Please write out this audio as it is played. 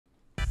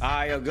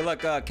Alright, yo, good luck,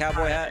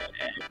 cowboy hat.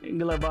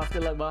 Good luck, boss.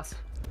 Good luck, boss.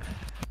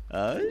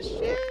 Oh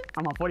shit.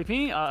 I'm on 40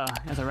 ping.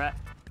 That's a rat.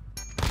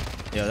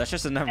 Yo, that's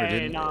just a number,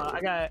 Hey, dude. no,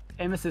 I got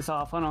emphasis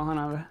off. Hold on,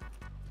 bro.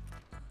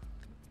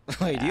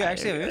 Wait, do you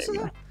actually have emphasis?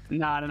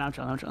 Nah, I'm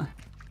chilling.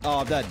 Oh,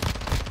 I'm dead.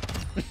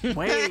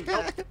 Wait,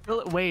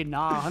 wait,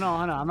 nah, hold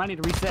on. I might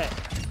need to reset.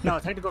 No,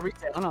 technical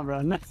reset. Hold on,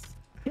 bro. Nice.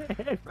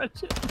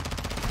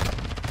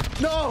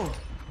 No.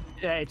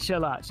 Hey,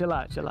 chill out.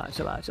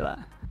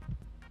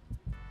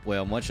 Wait,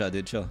 I'm one shot,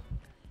 dude. Chill.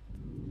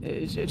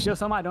 Chill,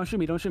 somebody. Don't shoot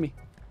me.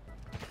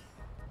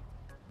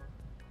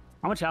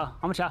 I'm a chow.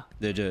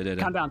 Dude.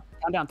 Count down.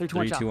 3, 2,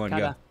 1, 3, 2, 1, go.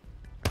 down.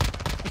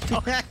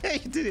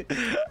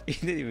 You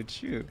didn't even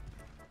shoot.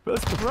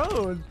 What's the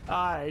road?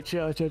 Alright,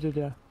 chill. I think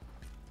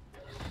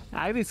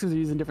these dudes are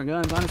using different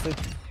guns, honestly.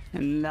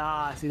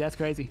 Nah, see, that's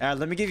crazy. Alright,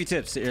 let me give you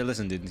tips. Here,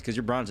 listen, dude, because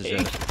you're bronze as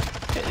shit.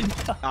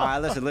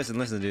 Alright,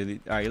 listen, dude.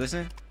 Alright, you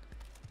listening?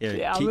 Here,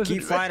 Yeah,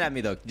 keep flying at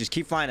me, though. Just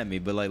keep flying at me,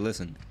 but, like,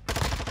 listen.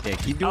 Yeah,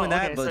 keep doing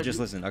that, but so just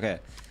listen. Okay.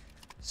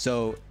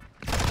 So,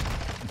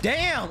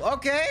 damn,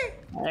 okay.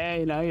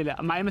 Hey, you know,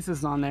 my emphasis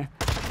is on there.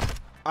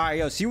 All right,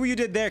 yo, see what you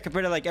did there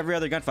compared to like every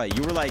other gunfight.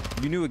 You were like,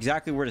 you knew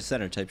exactly where to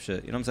center type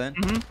shit. You know what I'm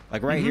saying?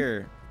 Like right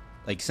here,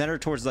 like center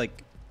towards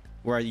like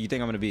where you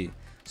think I'm gonna be.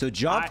 So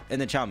jump and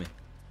then chow me.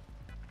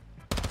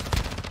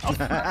 All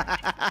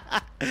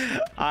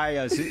right,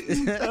 yo.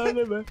 See?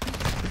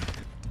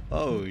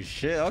 Oh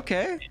shit.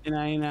 Okay. You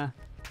know.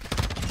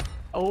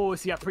 Oh,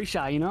 see, I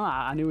pre-shot. You know,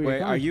 I knew we were.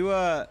 Wait, are you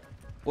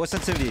what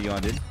sensitivity are you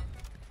on, dude?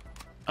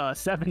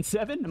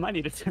 7.7. I might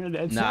need to turn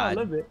that down a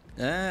little bit.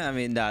 I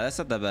mean, nah, that's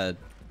not that bad.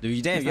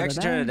 Dude, damn, you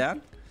actually turn it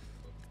down?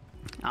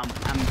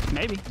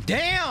 Maybe.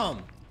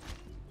 Damn!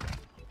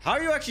 How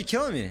are you actually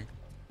killing me?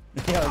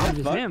 Yo, I'm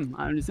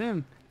just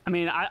him. I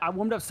mean, I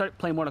warmed up, started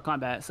playing Mortal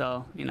Kombat,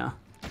 so, you know.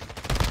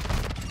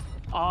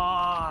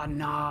 Oh,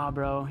 nah,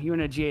 bro. You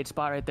in a G8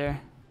 spot right there.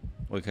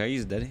 Wait, can I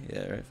use Daddy?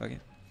 Yeah, right, fuck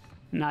it.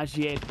 Nah, it's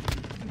G8.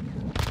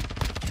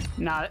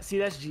 Nah, see,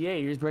 that's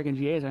G8. You're just breaking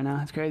G8s right now.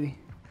 That's crazy.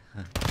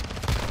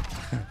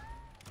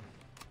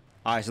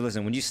 Alright, so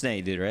listen, when you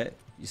snake, dude, right?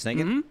 You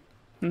snaking?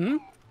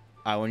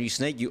 Alright, when you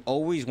snake, you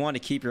always want to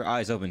keep your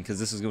eyes open because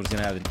this is what's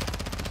gonna happen.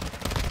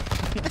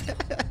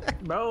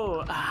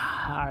 Bro,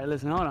 alright,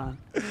 listen, hold on.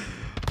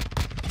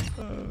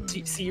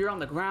 See, you're on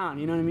the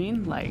ground, you know what I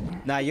mean?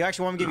 Like. Nah, you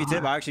actually want me to give you a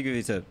tip? I'll actually give you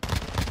a tip.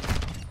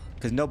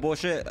 Because no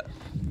bullshit,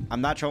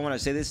 I'm not trolling when I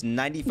say this,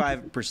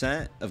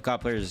 95% of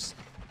COD players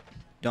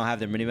don't have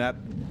their minimap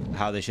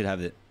how they should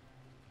have it.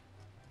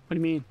 What do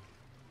you mean?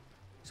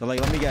 So,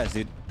 like, let me guess,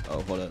 dude.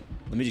 Oh, hold up.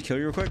 Let me just kill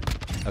you real quick.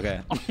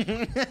 Okay.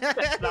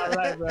 That's not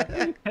right, bro.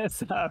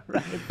 That's not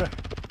right, bro.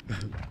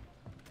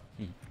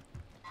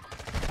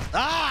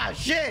 Ah,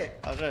 shit!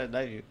 I was trying to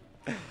knife you.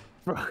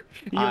 Bro,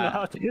 you know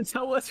how tense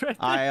I was right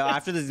there.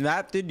 After this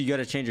map, dude, you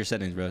gotta change your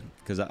settings, bro.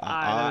 Because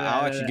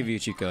I'll actually give you a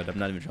cheat code. I'm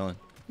not even trolling.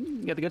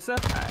 You got the good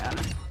stuff? Alright, I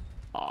know.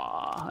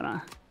 Aw, hold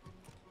on.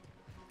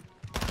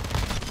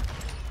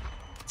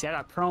 See, I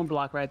got prone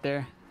block right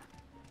there.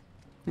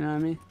 You know what I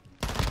mean?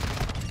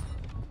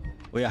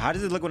 Well, yeah, how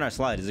does it look when I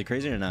slide? Is it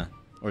crazy or not?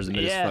 Or is it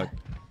mid as fuck?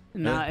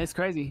 Nah, it's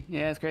crazy.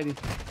 Yeah, it's crazy.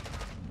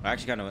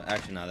 Actually, no,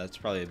 that's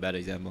probably a bad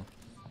example.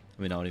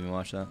 I mean, I don't even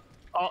watch that.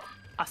 Oh,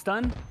 I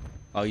stunned?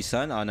 Oh, you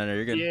stun? Oh, no,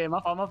 you're good. Yeah,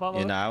 my fault.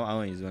 Yeah, nah, I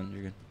won't use one.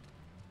 You're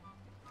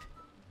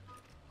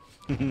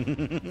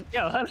good.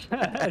 Yo,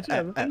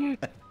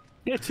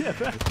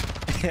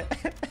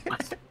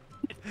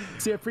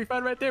 see a free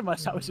fight right there? My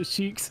shot was just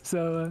cheeks,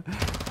 so.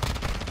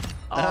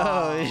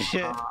 Oh,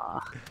 shit.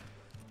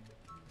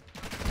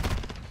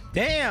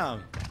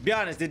 Damn! Be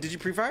honest, did you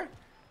pre-fire?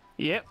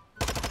 Yep.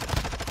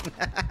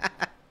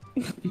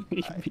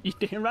 You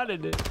damn right I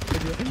did.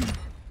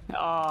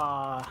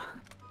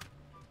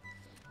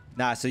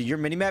 Nah, so your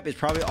minimap is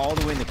probably all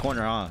the way in the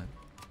corner, huh?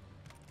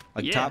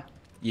 Like top?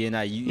 Yeah,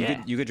 nah,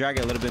 you could drag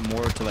it a little bit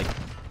more to like,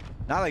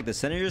 not like the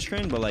center of your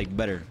screen, but like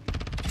better.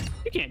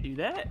 You can't do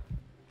that.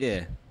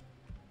 Yeah.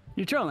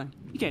 You're trolling.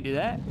 You can't do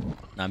that.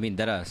 Nah, I mean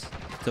deadass.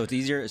 So it's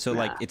easier, so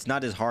like it's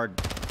not as hard.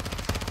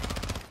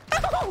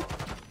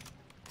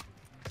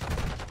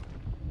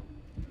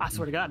 I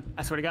swear to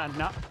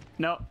God.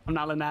 No, I'm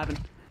not letting that happen.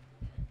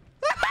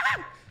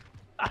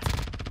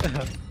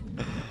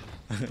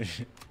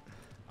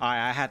 Alright,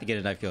 I have to get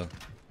a knife kill.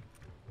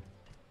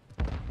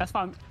 That's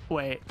fine.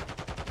 Wait.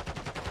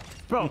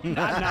 Bro, nah,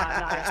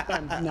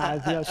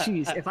 yo,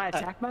 jeez. If I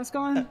attack mask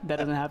on, that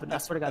doesn't happen. I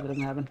swear to God, that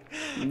doesn't happen.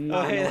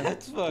 No, hey, no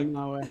that's fucked.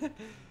 No way.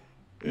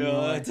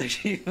 Yo, that's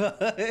actually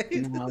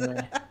fine. No way.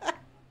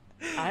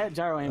 I had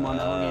gyro aim on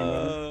the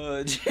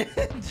whole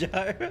game.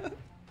 Gyro?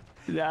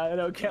 Nah, I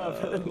don't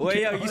count.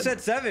 Wait, yo, you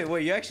said 7.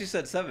 Wait, you actually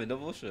said 7. No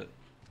bullshit.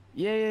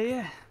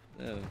 Yeah.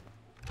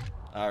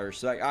 Alright,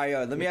 respect.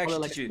 Alright, let me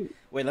actually teach you.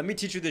 Wait, let me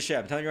teach you this shit.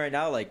 I'm telling you right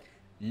now, like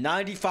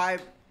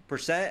 95%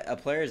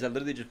 of players that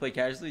literally just play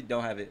casually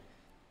don't have it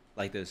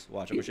like this.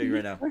 Watch, I'm gonna show you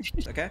right now.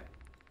 Okay?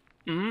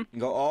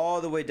 Go all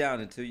the way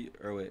down until you,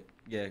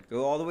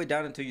 go all the way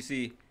down until you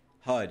see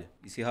HUD.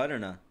 You see HUD or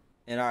not?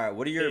 And alright,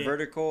 what are your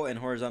vertical and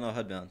horizontal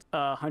HUD bounds?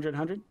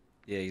 100.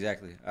 Yeah,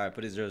 exactly. All right,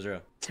 put it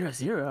 0-0.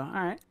 0-0. All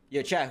right.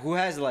 Yo, chat, who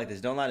has it like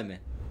this? Don't lie to me.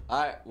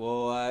 All right,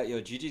 well,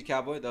 yo, GG's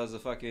Cowboy. That was a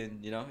fucking,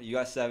 you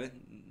got 7.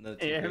 Another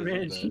 2 Yeah, kills,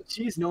 man. but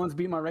Jeez, no one's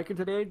beat my record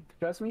today.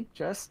 Trust me.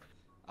 Trust.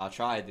 I'll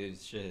try, dude.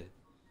 Shit.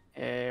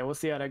 Yeah, we'll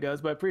see how that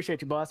goes. But I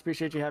appreciate you, boss.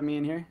 Appreciate you having me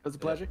in here. It was a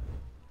pleasure.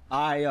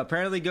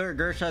 Apparently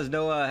Gersh has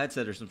no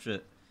headset or some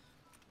shit.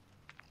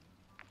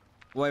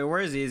 Wait,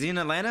 where is he? Is he in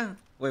Atlanta?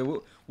 Wait,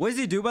 what does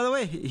he do, by the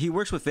way? He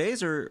works with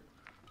FaZe, or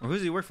who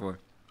does he work for?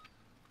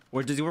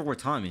 Or does he work with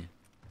Tommy?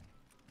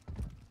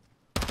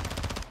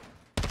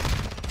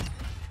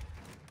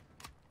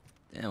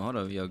 Damn, hold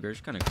up, yo,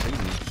 Gersh kind of crazy.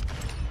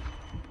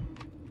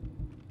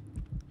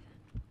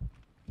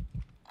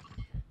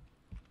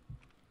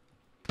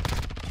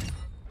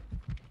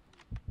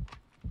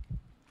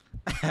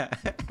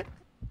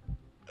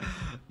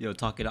 Yo,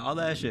 talking all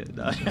that shit.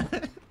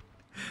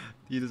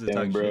 He doesn't Damn,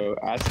 talk bro.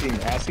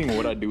 shit. Asking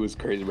what I do is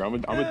crazy, bro.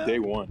 I'm a day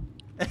one.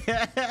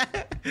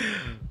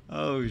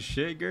 Oh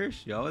shit,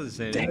 Gersh. Yo, I wasn't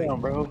saying Damn,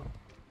 anything. bro.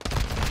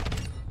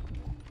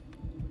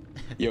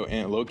 Yo,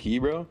 and low key,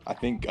 bro. I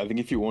think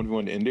if you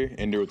 1v1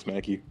 Ender would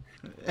smack you.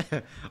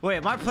 Wait,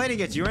 am I playing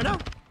against you right now?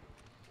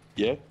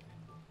 Yeah.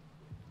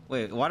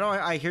 Wait, why don't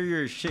I hear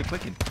your shit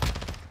clicking?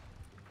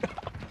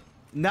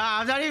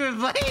 Nah, I'm not even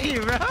playing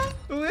you, bro.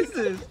 Who is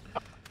this?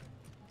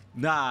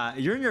 Nah,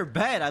 you're in your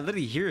bed. I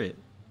literally hear it.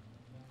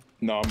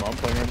 No, I'm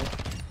playing right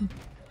now.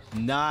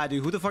 Nah,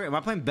 dude, who the fuck? Am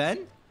I playing Ben?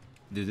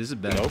 Dude, this is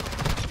Ben. Nope.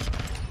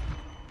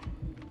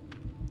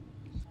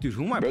 Dude,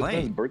 who am I Bro, it's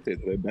playing? Ben's birthday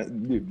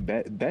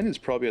today. Ben is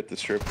probably at the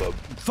strip club.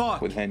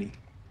 Fuck. With Henny.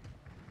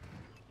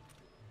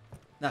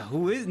 Nah,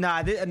 who is?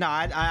 Nah,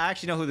 I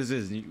actually know who this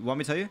is. You want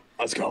me to tell you?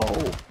 Let's go.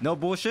 No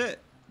bullshit,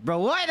 bro.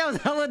 What? That was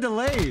hella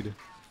delayed.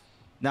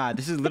 Nah,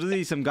 this is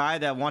literally some guy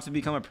that wants to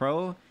become a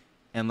pro,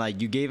 and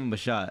like you gave him a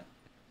shot.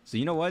 So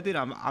you know what, dude?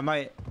 I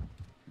might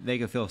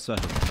make it feel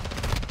special.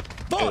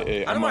 Fuck!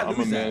 Hey, I don't want to I'm a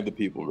lose man that. of the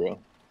people, bro.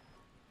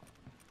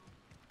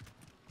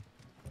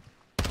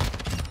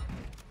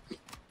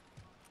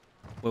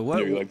 Wait, what?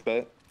 Yo, you like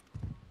that?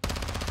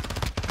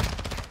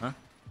 Huh?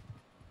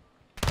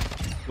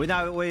 Wait,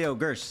 yo,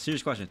 Gersh,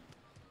 serious question.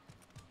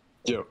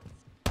 Yo.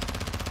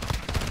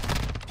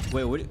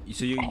 Wait, what?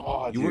 So you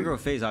work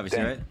with FaZe, obviously,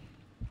 Damn. right?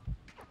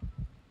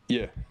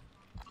 Yeah.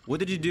 What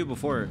did you do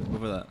before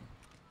that?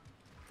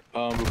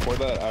 Before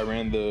that, I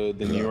ran the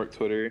New York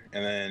Twitter,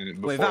 and then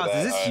before Wait, Val, that,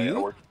 is this I you?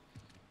 worked...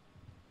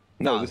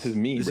 No, this is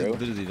me, this bro.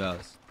 This is literally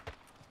Val's.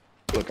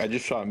 Look, I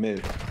just shot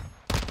mid.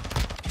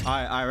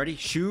 All right, ready?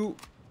 Shoot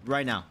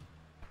right now.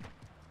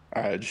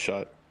 All right, I just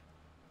shot.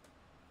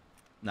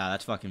 Nah,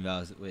 that's fucking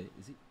Val's. Wait,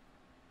 is he?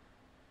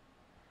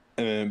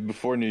 And then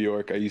before New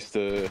York, I used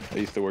to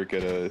work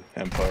at a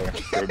Empire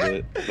for a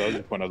bit. That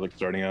was when I was like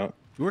starting out.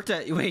 You worked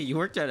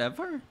at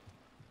Empire?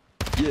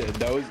 Yeah,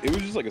 it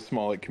was just like a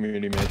small like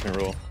community management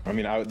role. I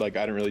mean, I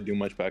didn't really do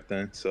much back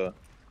then, so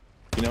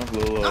you know,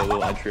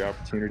 little entry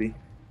opportunity.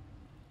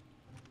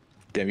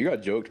 Damn, you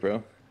got joked,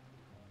 bro.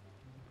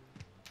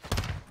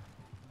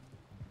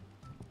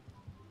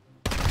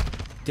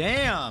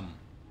 Damn.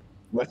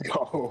 Let's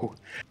go.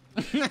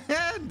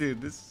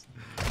 Dude, this.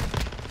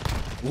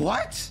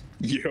 What?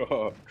 Yo.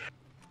 All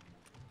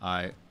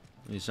right,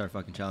 let me start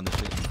fucking challenging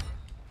this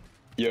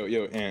shit.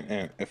 Yo,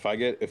 and if I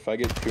get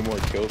 2 more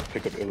kills,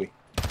 pick up Illy.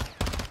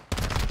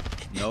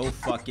 No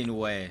fucking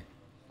way.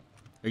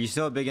 Are you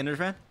still a big Ender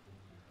fan?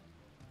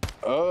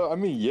 I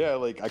mean, yeah,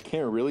 like I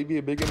can't really be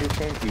a big Ender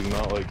fan because he's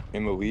not like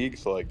in the league,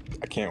 so like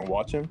I can't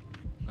watch him.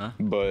 Huh?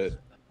 But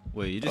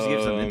wait, you just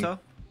give some info?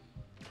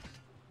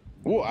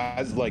 Well,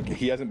 as like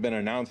he hasn't been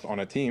announced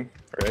on a team,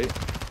 right?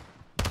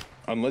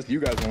 Unless you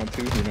guys want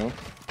to, you know.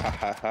 Ha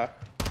ha ha.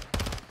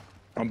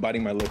 I'm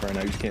biting my lip right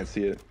now. You just can't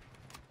see it.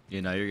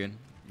 Yeah, no, you're good.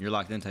 You're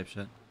locked in type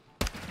shit.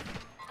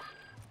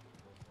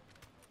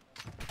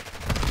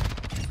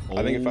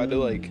 I think if I had to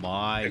like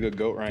my pick a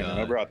GOAT right God.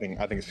 number, I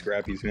think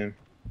Scrappy's him.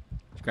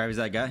 Scrappy's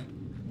that guy?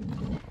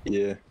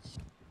 Yeah.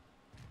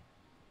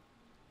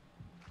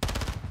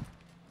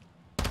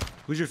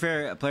 Who's your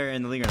favorite player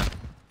in the league right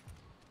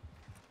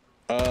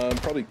now?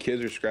 Probably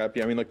Kids or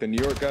Scrappy. I mean, like the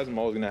New York guys, I'm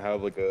always gonna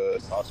have like a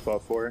soft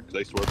spot for because I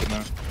used to work with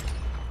them.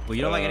 Well,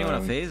 you don't like anyone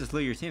on FaZe? It's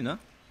literally your team, no?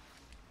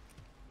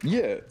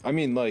 Yeah, I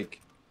mean,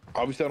 like,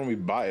 obviously I don't be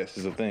biased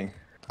is the thing.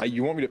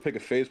 You want me to pick a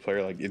FaZe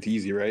player, like, it's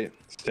easy, right?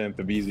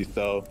 Simp, easy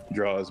style,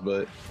 draws,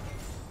 but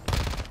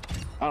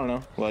I don't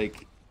know,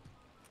 like...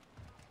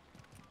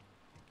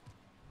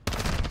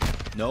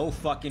 No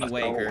fucking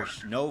way,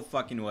 Gersh. No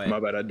fucking way. My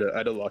bad, I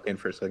had to lock in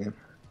for a second.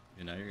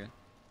 You know, you're good.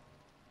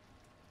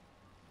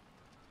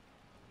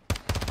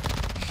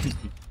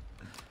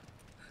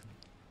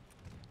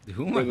 Dude,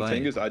 who am I The playing?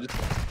 thing is, I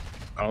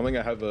don't think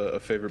I have a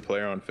favorite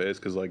player on FaZe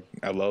because, like,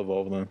 I love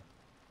all of them.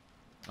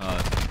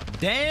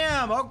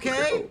 Damn,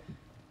 okay.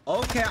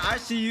 Okay, I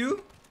see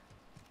you.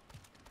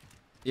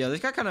 Yo, this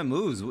guy kind of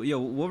moves. Yo,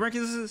 what rank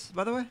is this,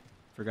 by the way?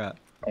 Forgot.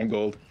 I'm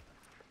gold.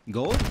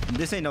 Gold?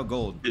 This ain't no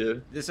gold. Yeah.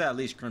 This is at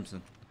least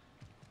crimson.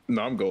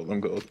 No, I'm gold. I'm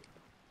gold.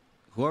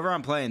 Whoever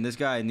I'm playing, this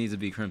guy needs to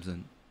be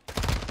crimson.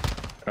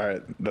 All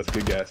right, that's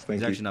good gas. Thank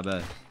He's you. actually not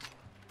bad.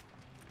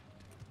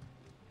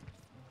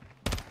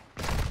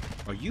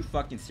 Are you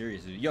fucking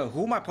serious, dude? Yo,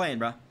 who am I playing,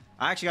 bro?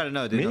 I actually gotta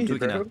know, dude. Me, I'm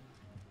tweaking bro. now.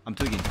 I'm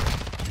tweaking.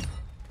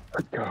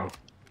 Let's go.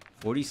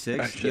 46?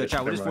 Oh, Yo, shit.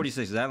 chat, what is Never mind.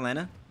 46? Is that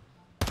Atlanta?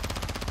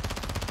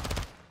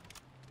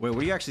 Wait, where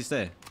do you actually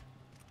stay?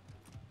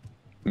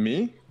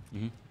 Me?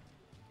 Mm-hmm.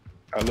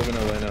 I live in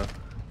Atlanta.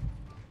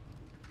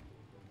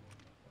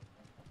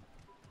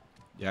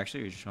 You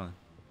actually, or you just trying?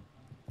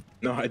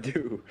 No, I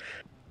do.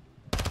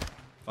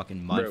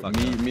 Fucking Bro,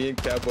 motherfucker. me and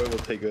Catboy will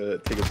take a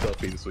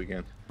selfie this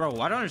weekend. Bro,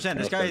 I don't understand.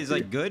 This guy is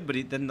like good, but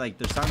then like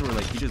there's times where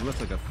like he just looks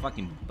like a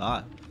fucking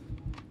bot.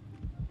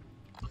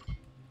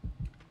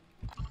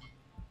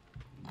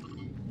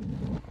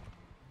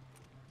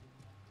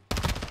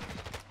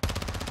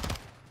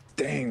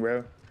 Dang,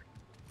 bro.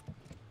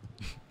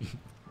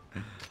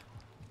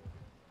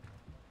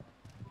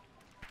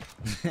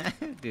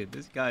 Dude,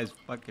 this guy's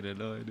fucking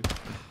annoying.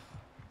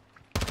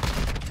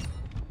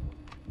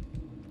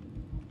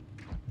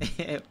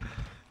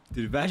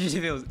 Dude, imagine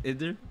if it was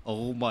Ender.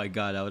 Oh my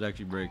god, that would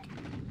actually break.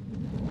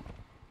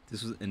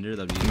 This was Ender,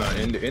 that'd be Nah,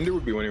 Ender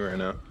would be winning right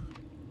now.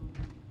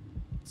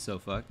 so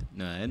fucked.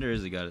 Nah, Ender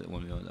is the guy that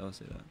won me. I would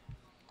say that.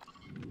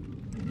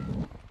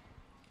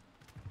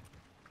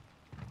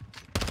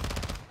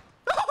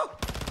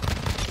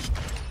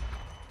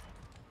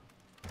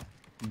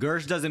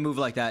 Gersh doesn't move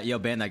like that. Yo,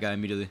 ban that guy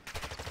immediately.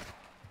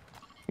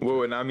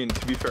 Whoa, and I mean,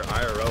 to be fair,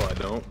 IRL I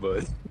don't,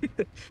 but...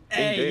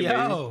 Hey, in-game,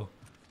 yo!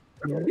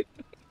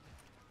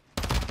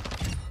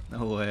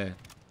 No way.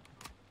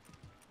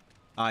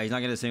 Ah, he's not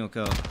getting a single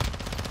kill.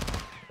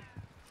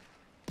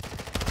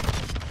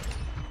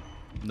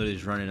 Literally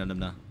just running at him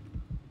now.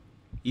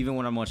 Even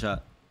when I'm one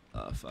shot.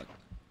 Oh, fuck.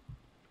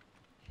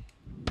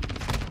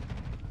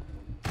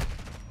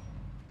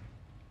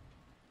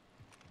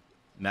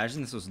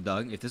 Imagine this was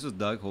Doug. If this was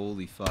Doug,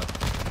 holy fuck.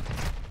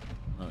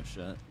 Oh,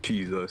 shit.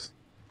 Jesus.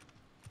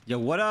 Yo,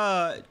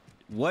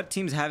 what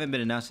teams haven't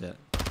been announced yet?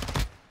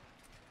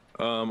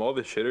 All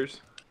the shitters.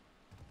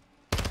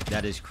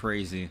 That is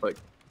crazy. Like,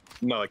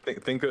 no, like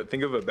think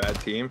of a bad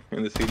team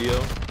in the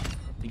CDL.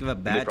 Think of a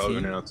They bad probably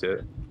team. haven't announced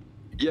yet.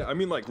 Yeah, I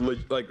mean, like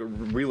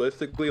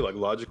realistically, like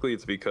logically,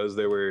 it's because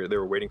they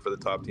were waiting for the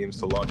top teams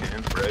to lock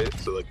in, right?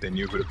 So like they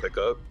knew who to pick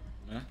up.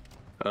 Yeah.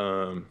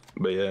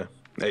 But yeah,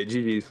 hey,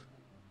 GG's.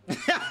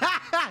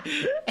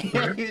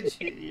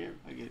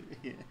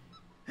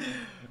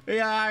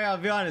 Yeah, I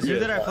gotta be honest. Who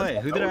did I play?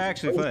 Who did I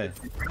actually play?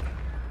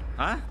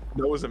 Huh?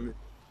 That wasn't me.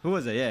 Who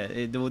was it?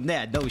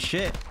 Yeah, no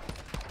shit.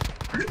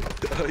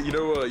 You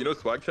know,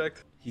 Swag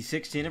checked. He's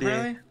 16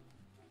 apparently.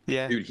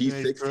 Yeah. Dude, he's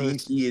Yeah, 16.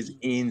 gross. He is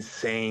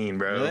insane,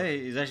 bro.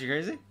 Really? He's actually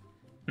crazy.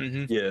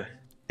 Mm-hmm. Yeah.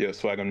 Yo,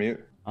 Swag on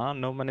mute. I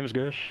don't know. My name is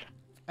Gersh.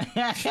 What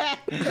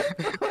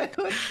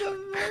the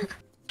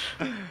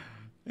fuck?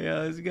 Yeah,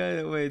 this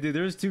guy. Wait, dude,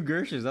 there was 2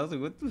 Gershes. I was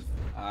like, what the?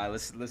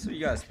 Let's see what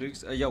you guys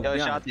spooks. Yo, Yo,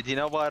 Leon. Shotzzy, do you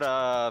know what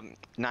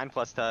 9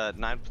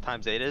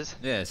 times 8 is?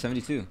 Yeah,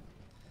 72.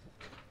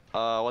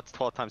 What's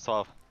 12 times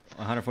 12?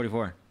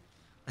 144.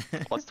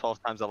 What's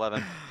 12 times 11?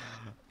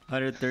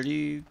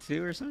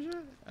 132 or some shit?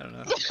 I don't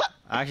know.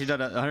 I actually done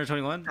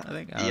 121, I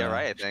think. I don't Yeah, know.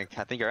 right.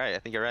 I think you're right. I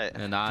think you're right.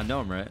 And I know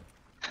I'm right.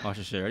 Watch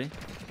this shit. Ready?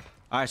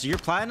 All right, so you're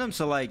platinum.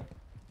 So like,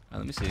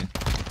 let me see.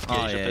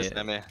 Oh you're yeah. pissing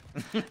at me.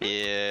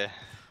 Yeah.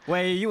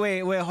 Wait,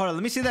 hold on.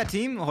 Let me see that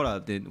team. Hold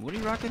up, dude. What are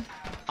you rocking?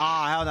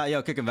 Ah, hell no.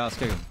 Yo, kick him, Vals.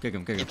 Kick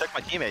him. You took my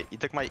teammate. You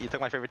took my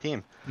favorite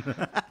team.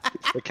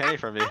 Took Kenny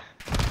from me.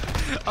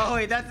 Oh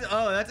wait, that's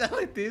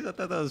LATs. I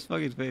thought that was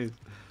fucking face.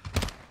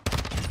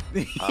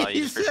 Oh,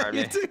 you just said retarded me.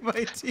 you took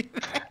my team.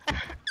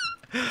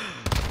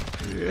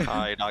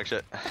 Oh, you dog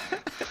shit.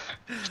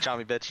 Chow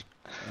me, bitch.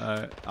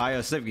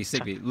 Alright, stick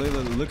me.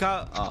 Look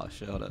how. Oh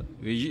shit, hold up.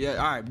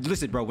 Alright,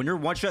 listen, bro. When you're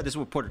one shot, this is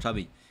what Porter told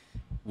me.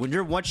 When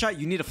you're one shot,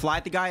 you need to fly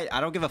at the guy.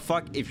 I don't give a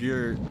fuck if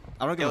you're.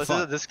 I don't give a Listen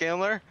fuck. to this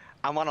disclaimer.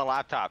 I'm on a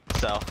laptop,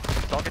 so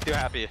don't get too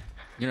happy.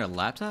 You're on a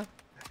laptop?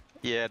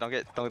 Yeah, don't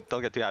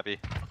get too happy.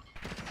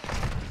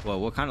 Well,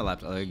 what kind of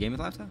laptop? Like a gaming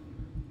laptop?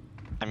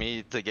 I mean,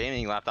 it's a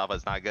gaming laptop, but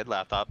it's not a good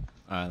laptop.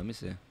 Alright, let me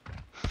see.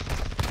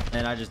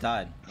 And I just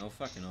died. No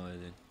fucking way,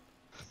 dude.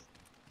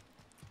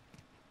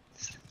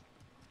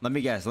 Let me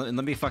guess. Let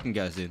me fucking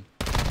guess, dude.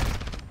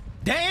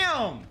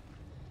 Damn!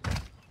 Let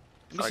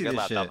me Not a see good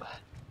this shit. laptop.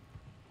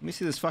 Let me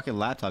see this fucking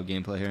laptop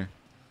gameplay here.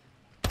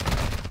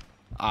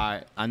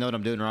 Alright, I know what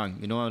I'm doing wrong.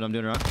 You know what I'm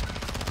doing wrong?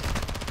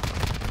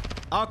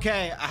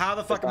 Okay, how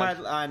the fuck am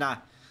I? Nah.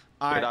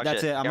 Alright, dog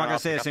that's shit. it. I'm You're not gonna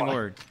off, say a you're single off.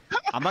 word.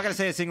 I'm not gonna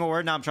say a single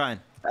word. Now I'm trying.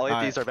 LATs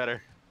Alright. are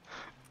better.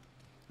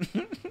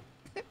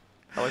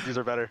 LATs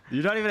are better.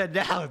 You're not even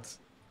announced.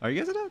 Are you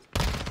guys announced?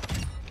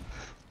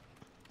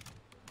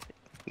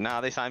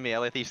 Nah, they signed me.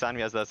 LAT signed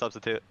me as the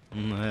substitute.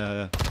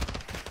 Yeah.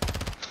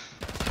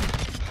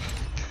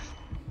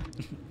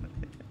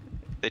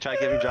 They tried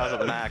giving Jaws at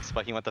the max,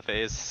 but he went to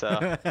phase, so.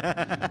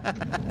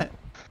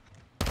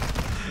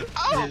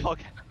 Oh,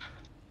 okay.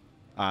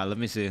 Alright, let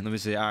me see.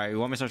 Alright, you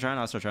want me to start trying?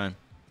 I'll start trying.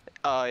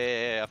 Oh,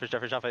 yeah. For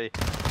sure.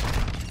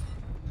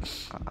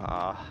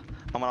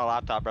 I'm on a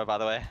laptop, bro, by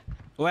the way.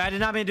 Wait, I did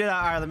not mean to do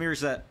that. Alright, let me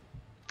reset.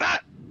 Ah!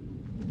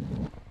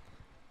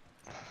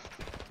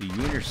 Dude,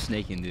 you and your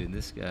snaking, dude.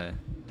 This guy.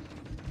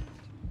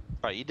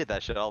 Bro, you did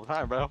that shit all the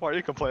time, bro. Why are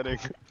you complaining?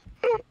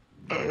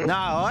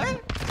 Nah, what?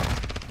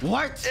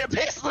 What? It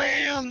pissed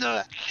me on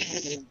the...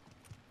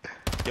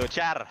 Yo,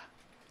 Char.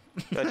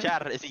 Yo,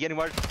 Char, is he getting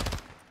worse?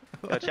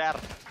 Yo, Char.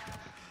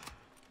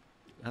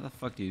 How the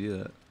fuck do you do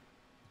that?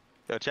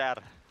 Yo, Char.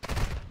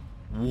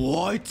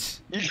 What?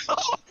 You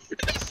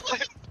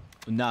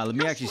Nah, let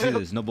me actually see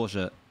this. No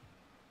bullshit.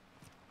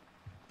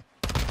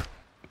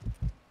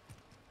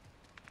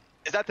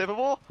 Is that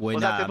tippable? Wait,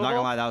 Was nah, that I'm not gonna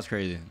tippable? lie, that was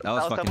crazy. That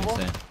was That was fucking tippable?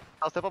 insane.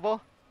 That was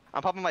tippable?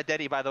 I'm popping my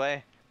daddy, by the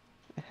way.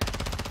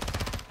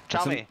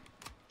 Tell me.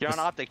 You're on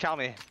OpTic, tell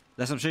me.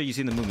 That's some shit you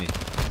see in the movie.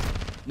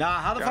 Nah,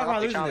 how the You're fuck on am I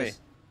OpTic, losing tell me. this?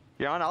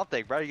 You're on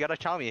OpTic, bro. You gotta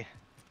tell me.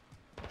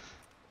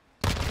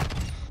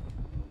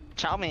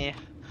 Tell me.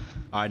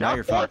 Alright, now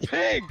you're fucked.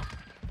 Pig!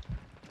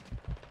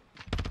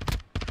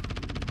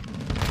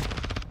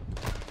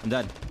 I'm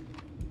dead.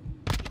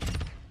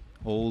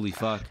 Holy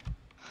fuck.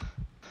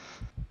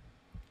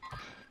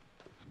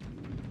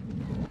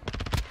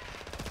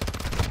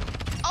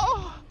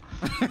 Oh!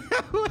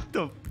 What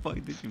the fuck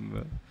did you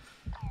move?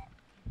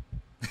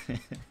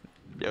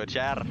 Yo,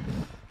 Chad.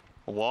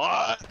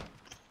 What?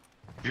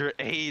 Your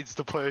AIDS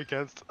to play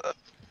against.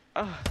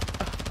 Bro.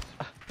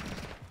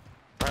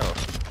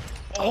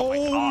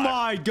 Oh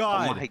my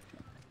god! Oh my.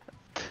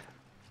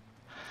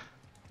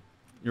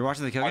 You're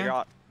watching the kill Oh, cam? you're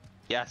on.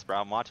 Yes, bro.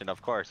 I'm watching.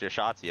 Of course, you're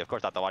Shotzzy. Of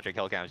course, I have to watch your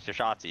kill cams. You're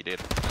Shotzzy, dude.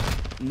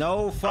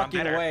 No fucking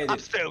bitter. way, I'm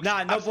dude. stoked.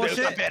 Nah, no I'm stoked.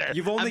 bullshit. I'm bitter.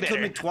 You've only I'm killed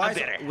me bitter. twice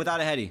I'm bitter. without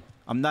a heady.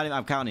 I'm not even.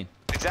 I'm counting.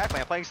 Exactly.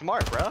 I'm playing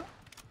smart, bro.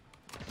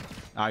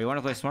 Alright, you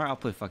wanna play smart? I'll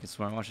play fucking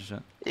smart. Watch this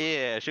shit.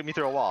 Yeah, shoot me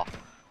through a wall.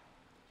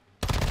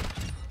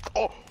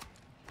 Oh!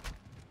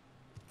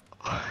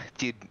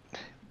 Dude,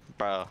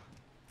 bro.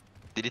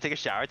 Did you take a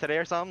shower today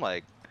or something?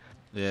 Like,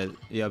 Yeah,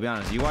 I'll be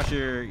honest. You wash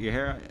your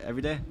hair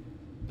every day?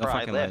 Don't bro, I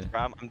fucking lie. lift,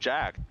 bro. I'm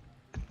jacked.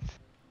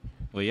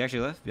 Well, you actually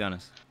lift? Be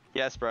honest.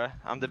 Yes, bro.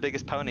 I'm the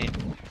biggest pony.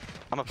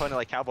 I'm a pony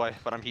like Cowboy,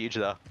 but I'm huge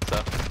though.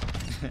 So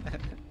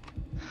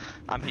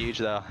I'm huge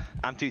though.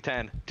 I'm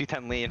 210,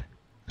 210 lean.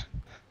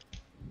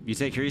 You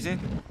take creatine?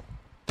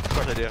 Of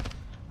course I do.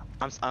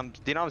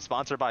 Do you know I'm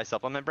sponsored by a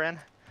supplement brand?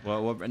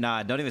 Well,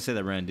 nah, don't even say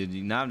that brand, dude.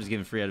 Now I'm just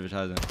giving free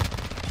advertising.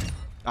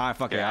 Alright,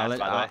 fuck it. I'll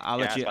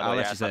let you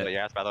say it.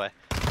 Your ass, by the way.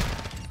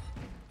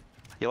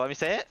 You let me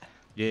say it?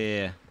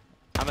 Yeah.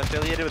 I'm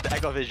affiliated with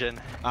Echovision.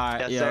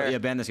 Alright, Yes, sir. yeah,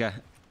 ban this guy.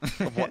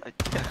 What? I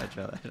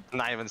try that.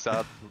 Not even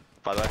sub,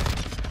 by the way.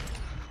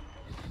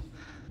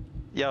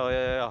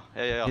 Yo.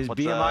 His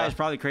What's, BMI is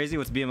probably crazy.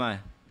 What's BMI?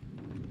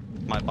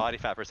 my body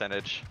fat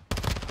percentage.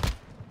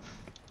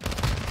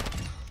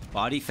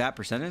 Body fat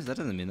percentage? That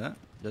doesn't mean that,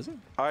 does it?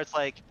 Or it's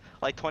like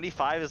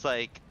 25 is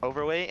like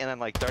overweight, and then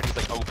like 30 is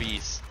like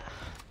obese.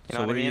 You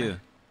know So what I mean? do you do?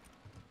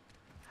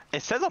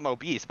 It says I'm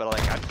obese, but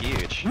like I'm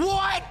huge.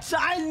 What?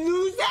 I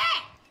knew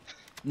that?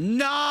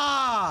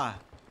 Nah!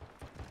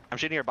 I'm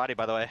shooting your body,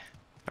 by the way.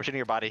 I'm shooting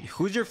your body.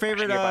 Who's your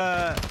favorite, Wait,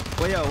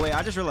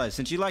 I just realized,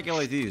 since you like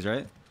LATs,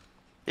 right?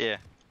 Yeah.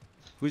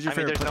 Who's your I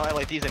mean, favorite? there's no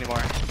LATs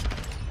anymore.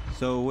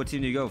 So what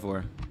team do you go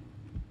for?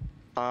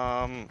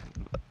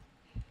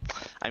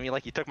 I mean,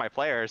 like, you took my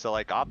player, so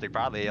like OpTic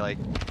probably, like,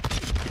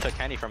 you took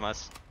Kenny from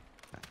us.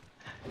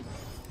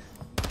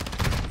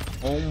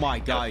 Oh my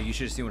god, you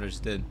should have seen what I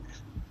just did.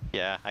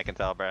 Yeah, I can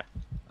tell, bruh.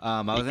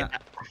 I was You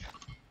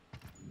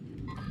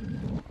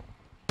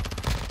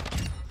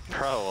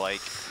Bro,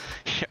 like,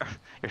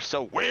 you're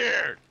so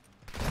weird.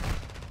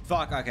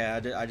 Fuck, okay,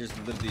 I just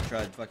literally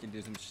tried to fucking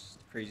do some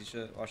crazy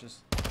shit. Watch this.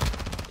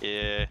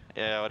 Yeah,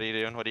 what are you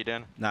doing? What are you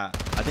doing? Nah,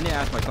 I didn't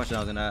ask my question I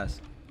was gonna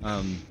ask.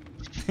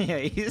 Yeah,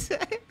 he's...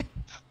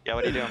 Yeah,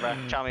 what are you doing, bro?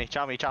 Chow me.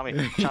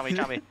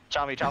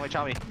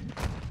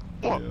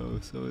 Whoa. Yo,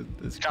 so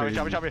it's crazy.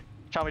 Chow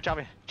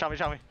me.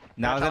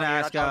 Now I was gonna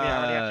ask, I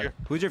already answered.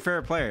 who's your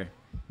favorite player?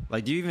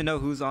 Like, do you even know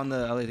who's on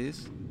the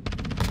LADs?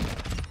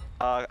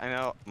 I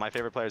know my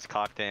favorite player is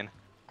Cocktain.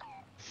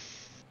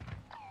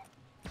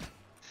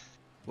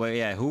 Wait,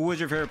 yeah, who was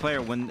your favorite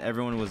player when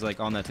everyone was like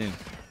on that team?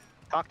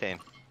 Cocktain.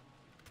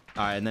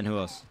 All right, and then who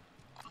else?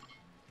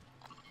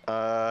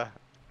 I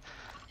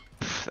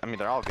mean,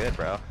 they're all good,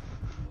 bro.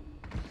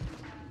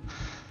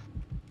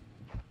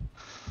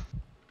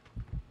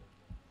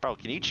 Bro,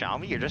 can you chow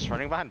me? You're just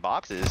running behind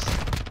boxes.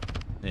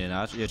 Yeah,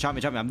 no, yeah, chop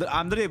me. I'm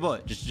literally a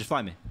bullet. Just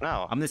find me.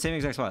 No. I'm in the same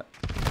exact spot.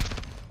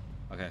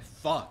 Okay,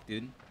 fuck,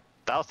 dude.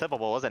 That was tippable,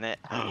 wasn't it?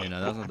 Yeah,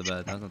 no, that was not the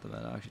bad. That was not the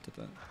bad. I actually took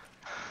that.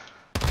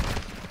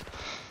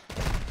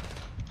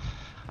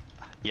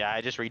 Yeah,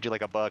 I just read you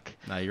like a book.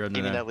 Nah, you're running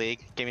Give me that. that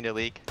league. Give me the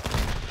league.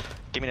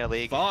 Give me the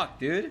league. Fuck,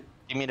 dude.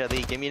 Give me the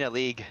league. Give me the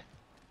league.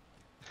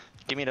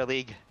 Give me the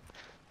league.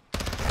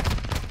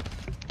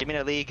 Give me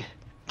the league.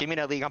 Give me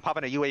the league. I'm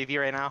popping a UAV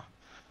right now.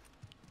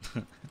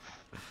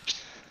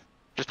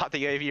 Just pop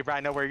the UAV, bro. I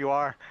know where you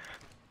are.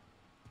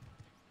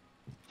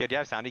 Yo, do you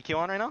have sound EQ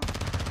on right now?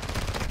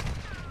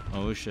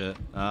 Oh shit.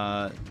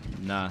 Nah.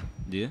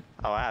 Do you?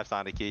 Oh, I have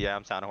sound EQ. Yeah,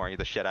 I'm sound horny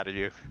the shit out of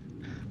you.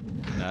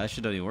 Nah, that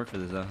shit don't even work for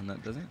this though.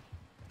 Does it?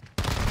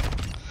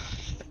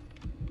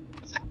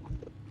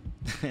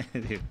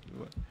 Dude,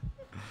 what?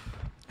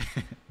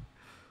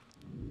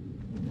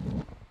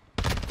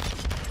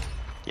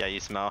 Yeah, you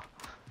smell.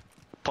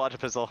 Pull out your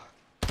pistol.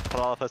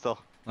 Pull out a pistol.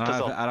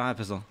 Pistol. I don't have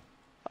pistol.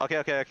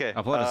 Okay.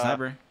 I'll pull out a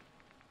sniper.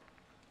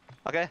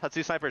 Okay, let's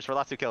do snipers for the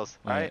last 2 kills.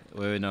 Alright?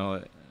 Wait,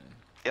 no.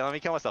 Yeah, let me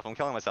kill myself. I'm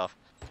killing myself.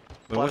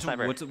 Wait, what's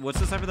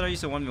the sniper that I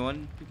used to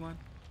 1v1 people on?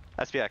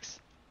 SPX.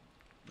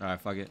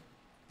 Alright, fuck it.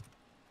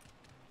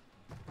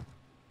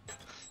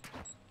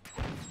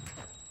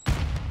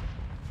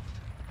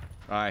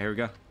 Alright, here we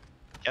go.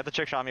 Get the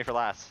trick shot on me for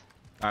last.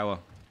 Alright,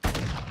 well.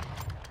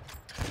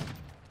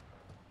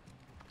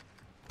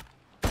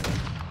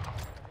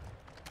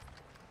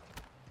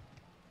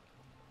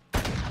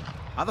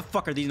 How the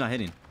fuck are these not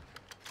hitting?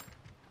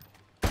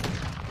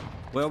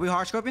 Wait, are we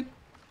hard scoping?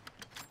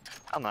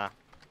 I don't know.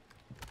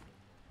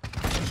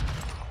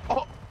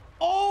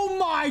 Oh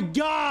my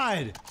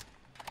god!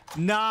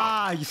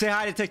 Nah, you say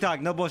hi to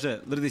TikTok. No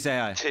bullshit. Literally say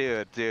hi.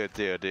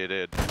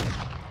 Dude.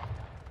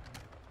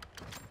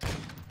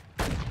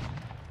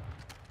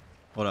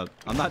 Hold up.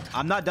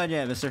 I'm not done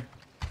yet, mister.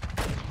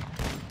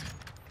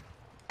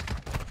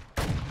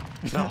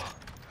 No.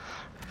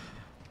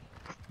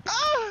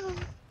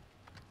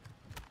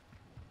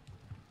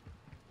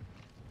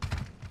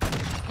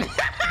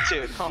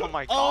 Dude, oh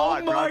my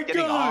god, bro, I'm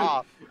getting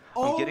off.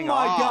 I'm getting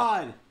off.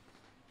 God.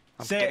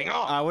 I'm getting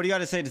off. What do you got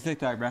to say to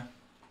TikTok, bro?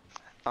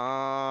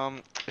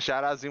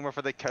 Shout out Zoomer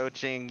for the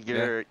coaching.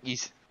 Good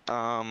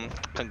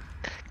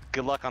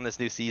luck on this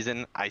new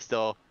season. Who,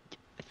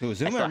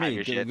 Zoomer or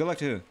me? Good luck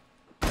to who?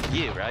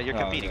 You, bro. You're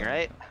competing,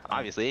 right?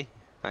 Obviously.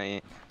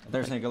 I thought you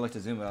were saying good luck to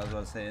Zoomer. I was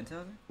about to say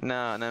Intel.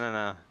 No.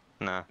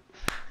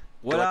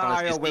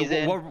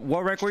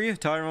 What rank were you?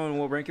 Tell everyone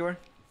what rank you were.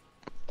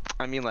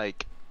 I mean,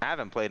 like, I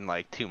haven't played in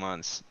like 2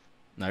 months.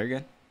 No, you're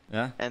good.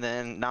 Yeah. And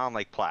then now I'm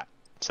like plat.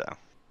 So.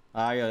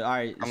 All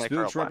right. I'm like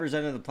Spooks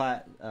representing the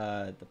plat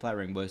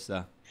ring, boys.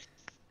 So.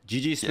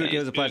 GG Spook, it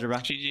was a pleasure, bro.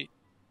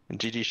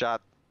 GG shot.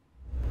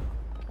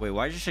 Wait,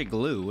 why did you say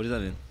glue? What does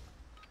that mean?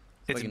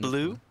 It's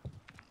blue.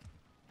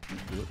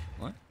 Blue?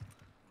 What?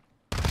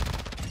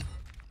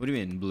 What do you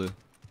mean blue?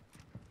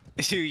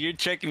 Dude, you're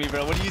tricking me,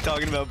 bro. What are you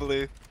talking about,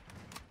 blue?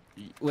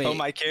 Wait. Oh,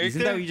 my character?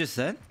 Isn't that what you just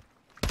said?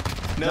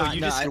 No,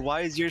 you just said,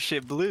 why is your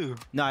shit blue?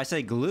 No, I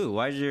said glue.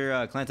 Why is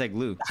your clan tag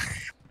glue?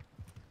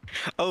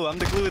 Oh, I'm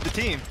the glue of the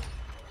team.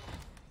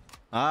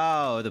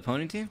 Oh, the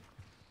pony team?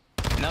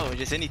 No,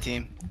 just any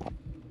team.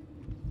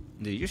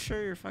 Dude, you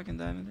sure you're fucking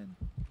diamond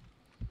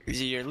in?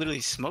 You're literally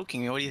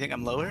smoking me. What do you think?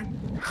 I'm lower?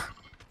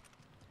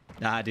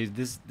 Nah, dude,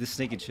 this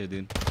naked shit,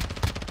 dude.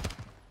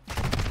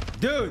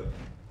 Dude,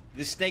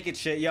 this naked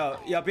shit. Yo,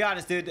 be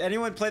honest, dude.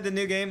 Anyone played the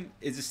new game?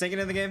 Is it snaking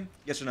in the game?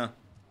 Yes or no?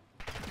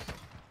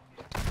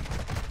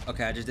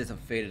 Okay, I just did some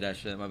faded that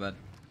shit. My bad.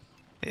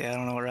 Yeah, I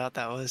don't know what route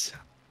that was.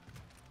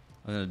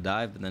 I was gonna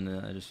dive, but then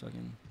I just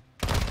fucking.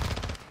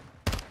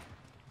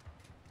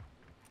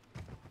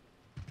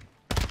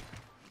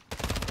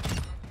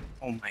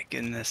 Oh my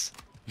goodness.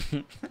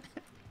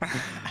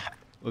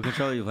 What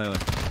controller you playing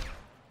with?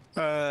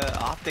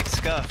 OpTic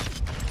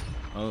Scuff.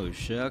 Oh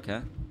shit,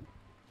 okay.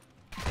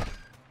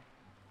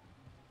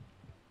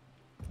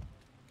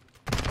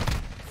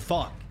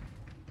 Fuck.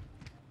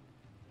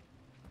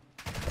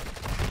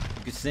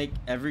 You can snake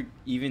every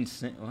even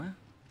snake. What?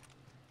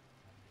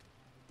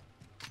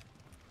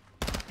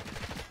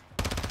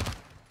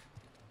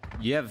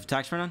 You have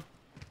tax front on?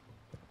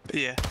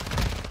 Yeah.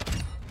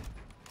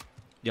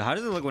 Yeah, how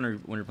does it look when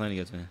you're playing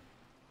against me?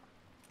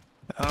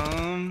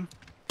 I'm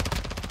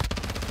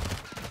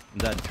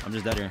dead. I'm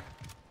just dead here.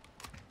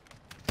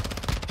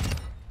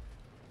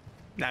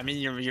 I mean,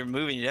 you're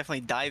moving. You're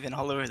definitely diving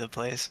all over the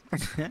place.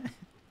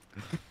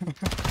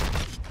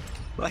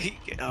 Like,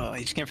 oh,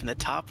 he just came from the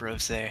top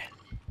ropes there.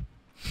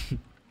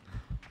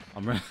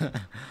 I'm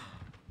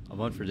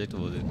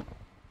unpredictable, dude.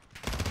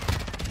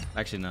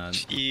 Actually, not.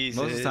 Jesus.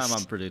 Most of the time,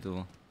 I'm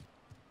predictable.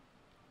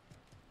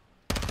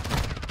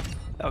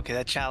 Okay,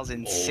 that chow's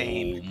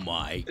insane. Oh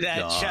my god.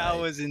 That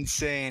chow was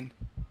insane.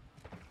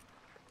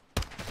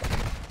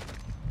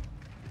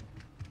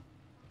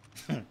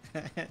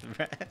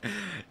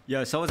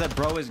 Yo, someone said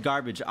bro is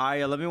garbage.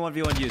 Alright, let me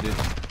 1v1 you, dude.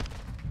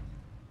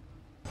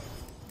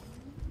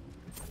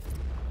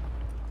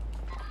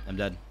 I'm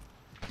dead.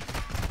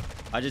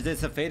 I just did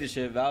some faded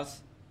shit,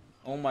 Vals.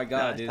 Oh my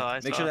god, dude.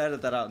 Make sure to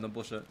edit that out, no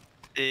bullshit.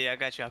 Yeah, I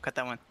got you. I'll cut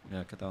that one.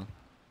 Yeah, cut that one.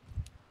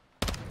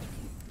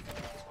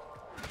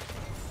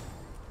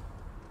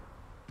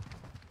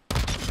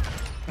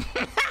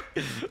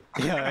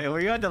 Yeah, were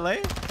you on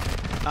delay?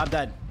 I'm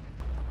dead.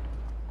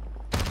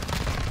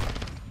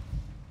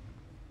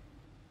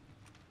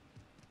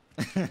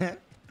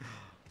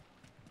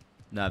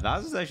 Nah,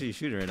 Vals is actually a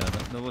shooter right now.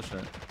 No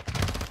bullshit.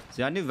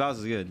 See, I knew Vals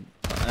was good.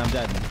 I'm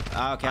dead.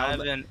 Okay, I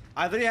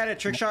literally had a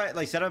trick shot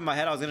like set up in my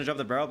head. I was gonna jump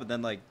the barrel, but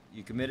then like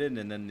you committed,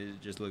 and then it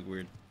just looked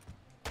weird.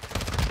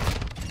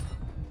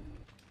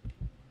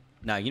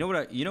 Nah, you know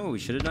what? You know what we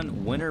should have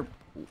done? Winner.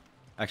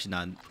 Actually,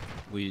 not.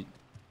 We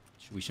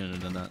shouldn't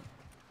have done that.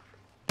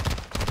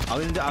 I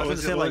was gonna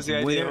say like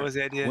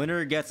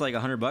winner gets like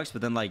 $100,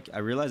 but then like I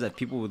realized that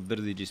people would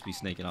literally just be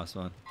snaking off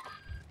spawn.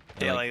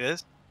 Yeah, like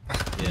this.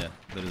 Yeah,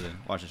 literally.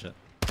 Watch the shit.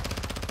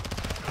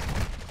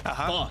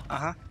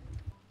 Fuck.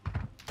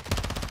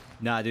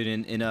 Nah,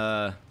 dude.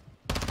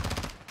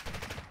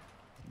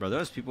 Bro, there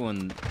was people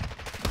in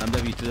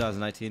MW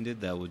 2019,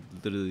 dude, that would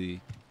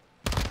literally.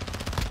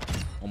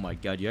 Oh my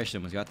god, you actually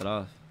almost got that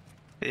off.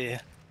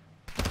 Yeah.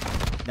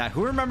 Now,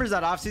 who remembers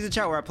that off-season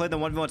chat where I played the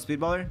 1v1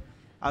 Speedballer?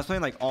 I was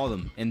playing like all of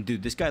them, and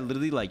dude, this guy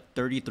literally like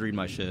 33'd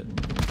my shit.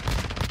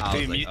 I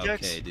was like,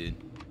 okay, dude.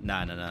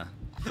 Nah.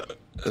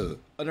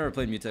 I never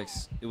played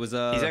Mutex. It was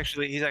He's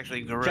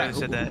actually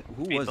gross at that.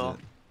 Who was it?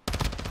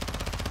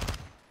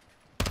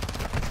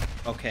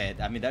 Okay,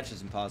 I mean that's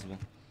just impossible.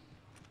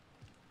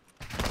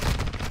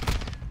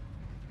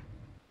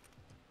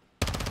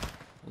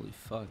 Holy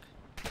fuck.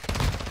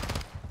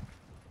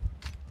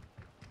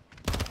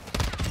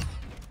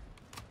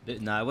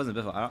 Nah, it wasn't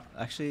Biffle.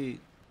 Actually,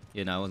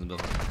 yeah, no, it wasn't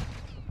Biffle.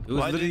 It was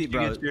Why literally, did you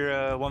bro. get your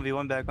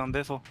 1v1 back on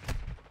Biffle?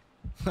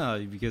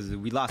 Because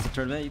we lost the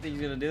tournament. You think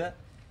he's gonna do that?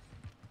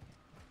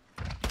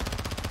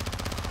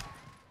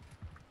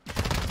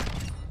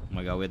 Oh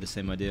my god, we had the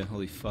same idea.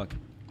 Holy fuck.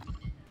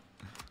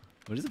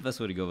 What is the best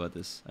way to go about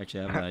this?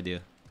 Actually, I have an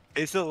idea.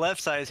 It's the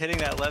left side. It's hitting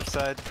that left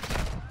side.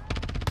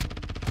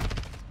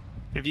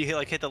 If you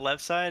hit the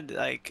left side,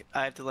 like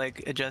I have to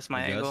like adjust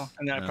my angle,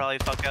 and then I probably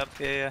fuck up.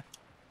 Yeah.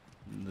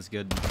 That's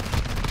good.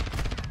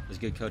 That's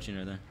good coaching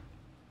right there.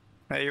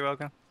 Hey, you're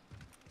welcome.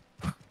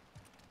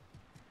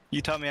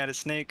 You taught me how to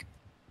snake.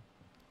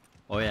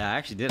 Oh yeah, I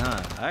actually did,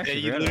 huh? I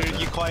actually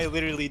you quite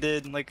literally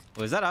did. Like,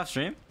 was that off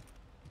stream?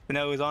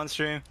 No, it was on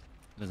stream.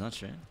 It was on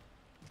stream.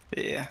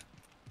 Yeah.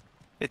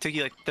 It took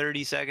you like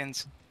 30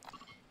 seconds.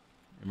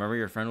 Remember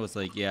your friend was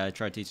like, yeah, I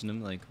tried teaching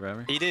him like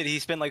forever. He did. He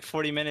spent like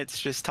 40 minutes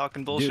just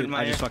talking bullshit Dude, in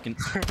my I just ear. fucking.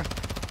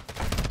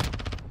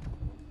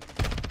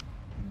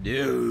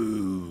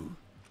 Dude.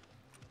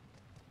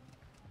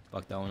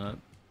 Fuck that one up.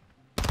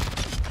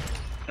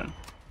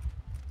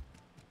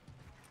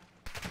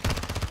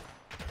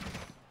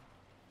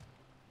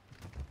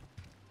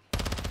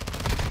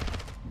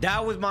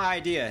 That was my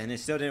idea, and it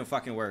still didn't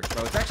fucking work,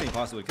 bro. It's actually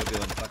impossible to kill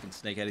people in fucking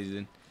snakehead he's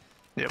in.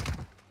 Yep.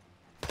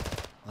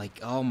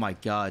 Like, oh my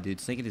god, dude,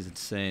 snakehead is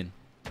insane.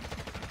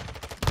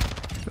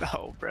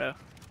 Oh, bro.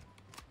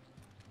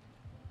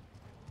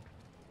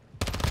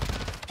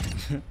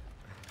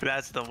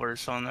 That's the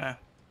worst one there.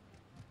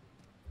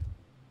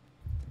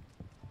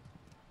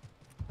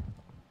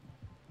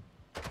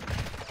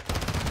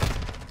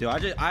 Dude,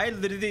 I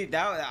literally,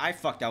 I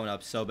fucked that one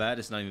up so bad,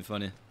 it's not even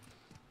funny.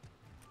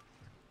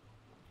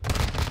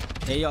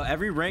 Hey, yo,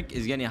 every rank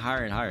is getting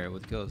higher and higher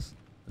with kills.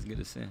 That's good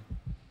to see.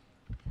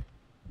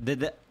 Did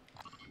that?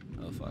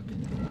 Oh, fuck.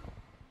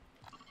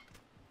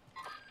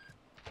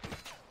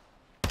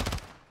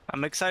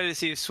 I'm excited to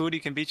see if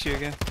Swooty can beat you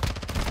again.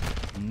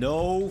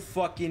 No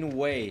fucking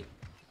way.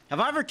 Have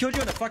I ever killed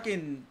you on the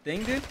fucking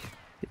thing, dude?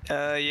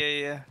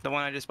 Yeah. The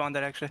one I just spawned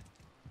at, actually.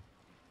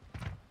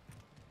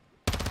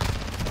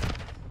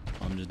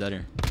 I'm just dead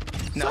here.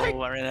 No, I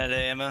ran out of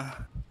ammo.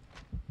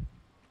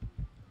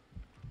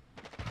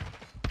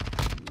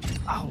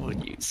 I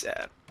would use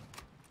that.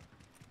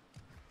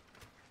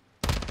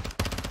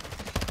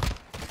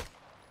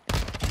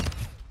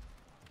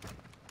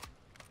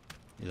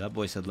 Yeah, that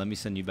boy said, let me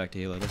send you back to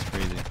Halo. That's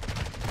crazy.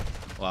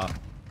 Wow.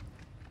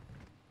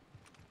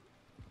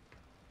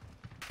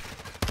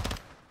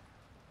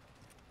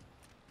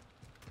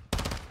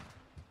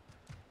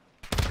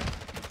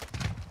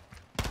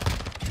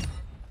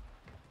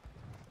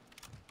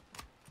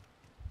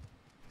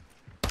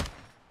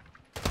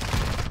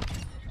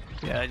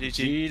 Yeah, GG.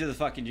 G to the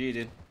fucking G,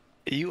 dude.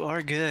 You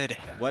are good.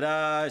 What,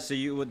 so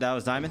that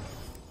was Diamond?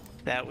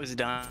 That was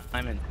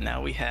Diamond.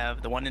 Now we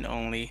have the one and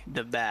only,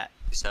 the Bat.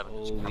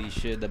 Holy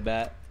shit, the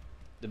Bat.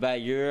 The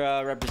Bat,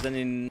 you're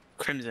representing...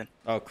 Crimson.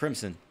 Oh,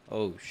 Crimson.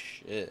 Oh,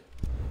 shit.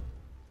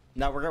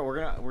 Now we're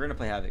gonna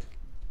play Havoc.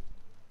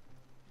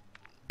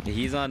 Yeah,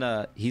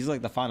 he's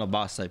like the final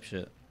boss type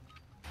shit.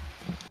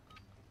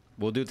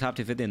 We'll do top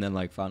 250 and then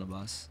like final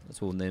boss.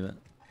 That's what we'll name it.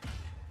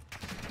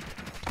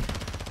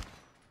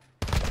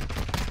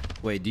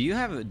 Wait, do you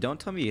have don't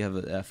tell me you have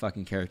a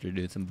fucking character,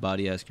 dude. Some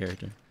body ass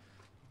character.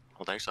 I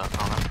don't think so. I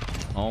don't know.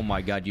 Oh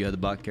my god, you have the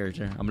bot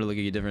character. I'm gonna look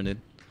at you different,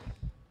 dude.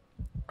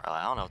 Bro,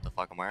 I don't know what the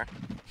fuck I'm wearing.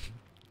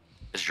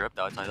 It's drip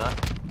though, I tell you that.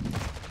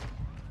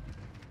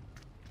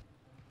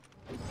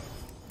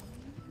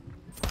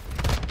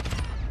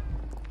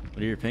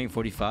 What are you paying?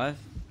 45?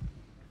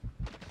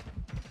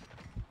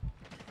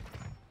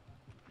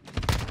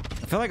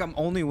 I feel like I'm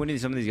only winning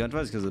some of these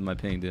gunfights because of my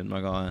ping, dude. I'm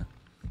not gonna lie.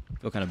 I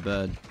feel kind of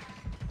bad.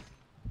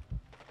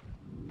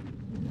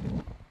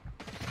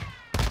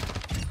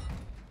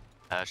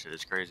 That shit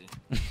is crazy.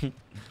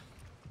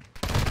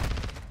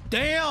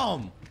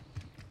 Damn!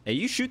 Hey,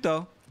 you shoot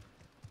though.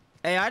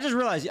 Hey, I just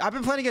realized I've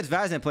been playing against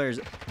Vaznet players.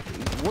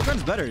 What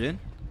gun's better, dude?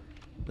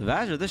 The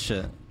Vaz or this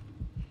shit? I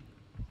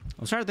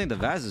was trying to think the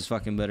Vaz is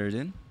fucking better,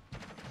 dude.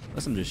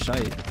 Unless I'm just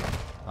shite.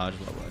 Oh, I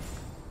just love life.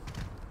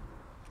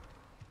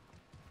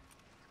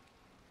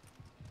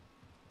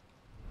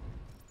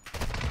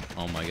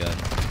 Oh my god.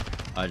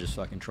 I just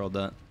fucking trolled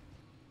that.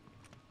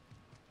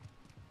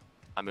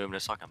 I'm moving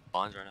this fucking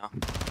buns right now.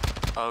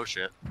 Oh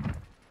shit.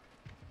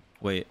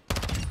 Wait,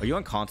 are you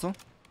on console?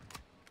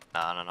 No.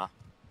 I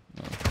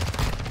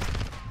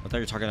thought you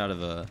were talking out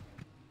of a.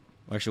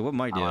 Actually, what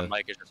mic do you My have?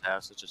 mic is just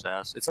ass. It's just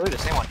ass. It's literally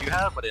the same one you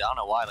have, but I don't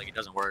know why. Like it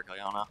doesn't work. Like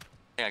I don't know. I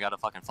think I got a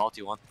fucking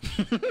faulty one.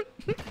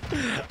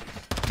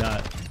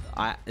 Nah,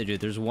 dude,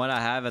 there's one I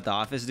have at the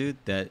office, dude,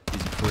 that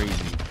is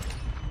crazy.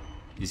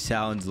 It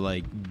sounds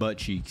like butt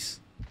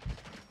cheeks.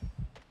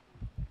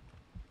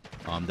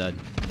 Oh, I'm dead.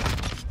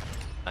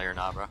 No, you're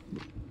not, bro.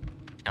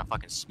 You got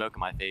fucking smoke in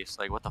my face.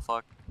 Like what the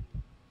fuck?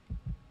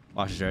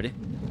 Watch this, ready?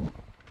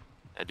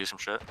 Yeah, do some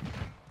shit.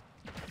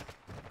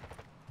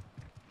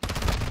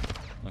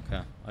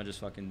 Okay, I just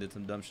fucking did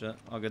some dumb shit.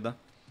 All good though.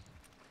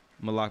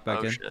 I'm gonna lock back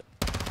Oh in. shit.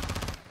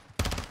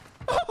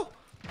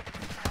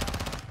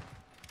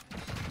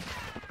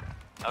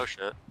 Oh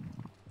shit.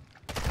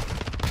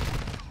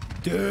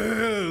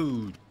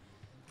 Dude!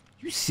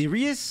 You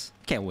serious?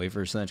 Can't wait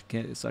for a side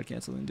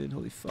canceling, dude.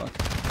 Holy fuck.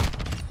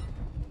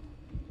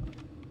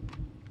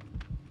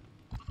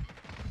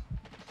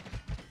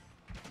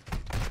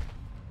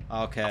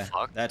 Okay,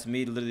 fuck? that's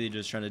me literally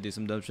just trying to do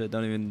some dumb shit.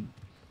 Don't even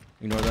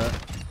ignore that.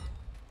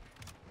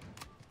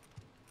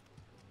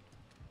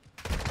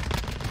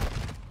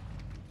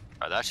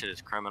 Bro, that shit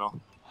is criminal.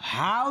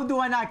 How do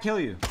I not kill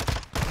you?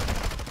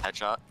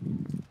 Headshot.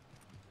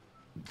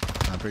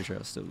 I'm pretty sure I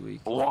was still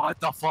weak. What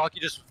the fuck?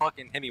 You just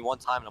fucking hit me one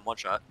time in a one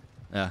shot.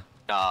 Yeah.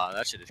 Nah,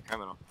 that shit is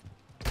criminal.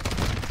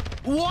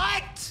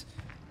 What?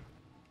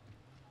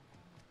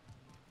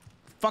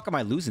 Fuck am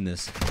I losing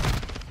this?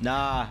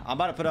 Nah, I'm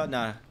about to put out.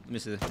 Nah, let me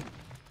see.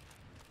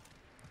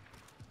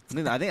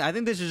 I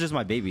think this is just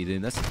my baby,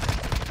 dude. That's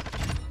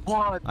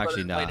What?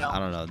 actually nah. I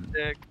don't know.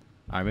 Sick.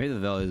 Alright, maybe the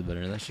Veil is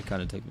better. That should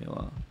kind of take me a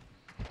while.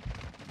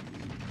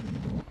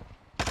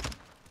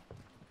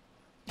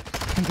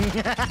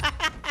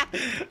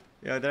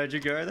 Yo, did I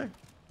drink you right there?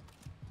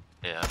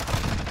 Yeah.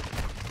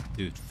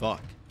 Dude,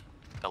 fuck.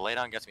 The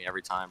laydown gets me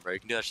every time, bro. You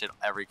can do that shit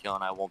every kill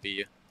and I won't beat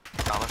you.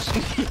 Promise.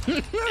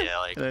 Yeah,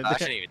 like, I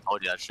shouldn't even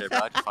told you that shit,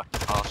 bro. I just fucking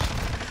tossed.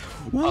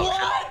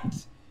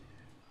 What?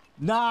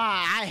 Nah,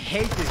 I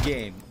hate this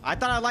game. I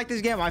thought I liked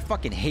this game. I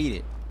fucking hate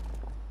it.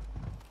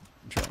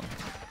 I'm trolling.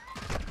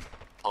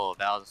 Pull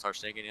valves and start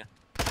stinking you.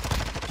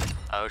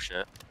 Oh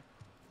shit.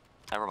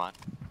 Never mind.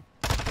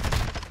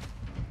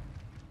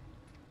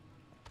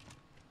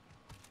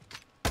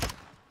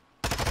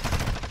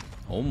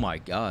 Oh my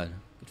god.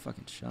 Good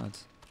fucking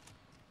shots.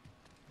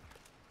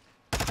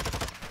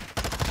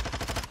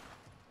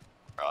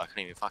 Bro, I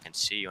couldn't even fucking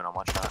see you when I'm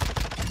one shot.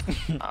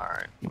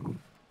 Alright.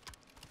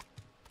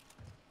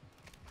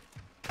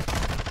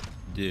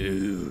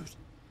 Dude.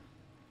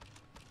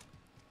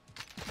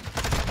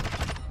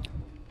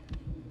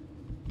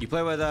 You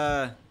play with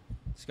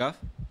Scuff?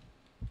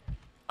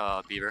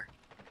 Beaver.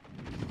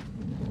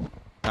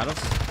 Battles?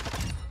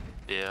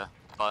 Yeah.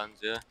 Buttons,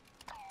 yeah.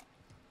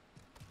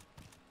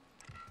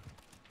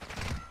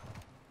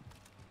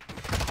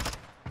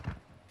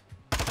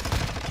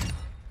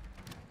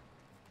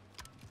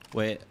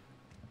 Wait.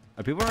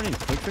 Are people running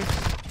quick fix?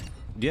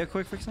 Do you have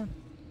quick fix on?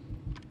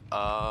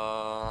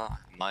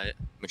 Might.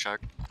 Let me check.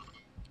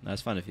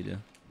 That's fine if you do.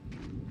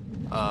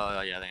 Yeah,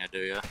 I think I do,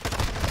 yeah.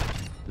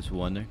 Just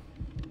wonder.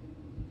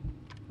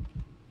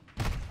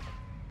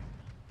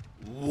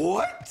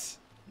 What?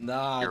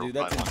 Nah, You're dude,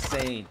 that's right.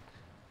 insane.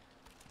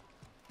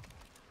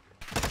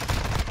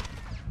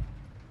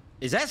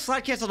 Is that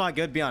slide cancel not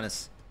good? Be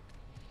honest.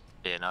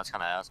 Yeah, no, it's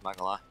kinda ass, I'm not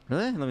gonna lie.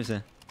 Really? Let me see.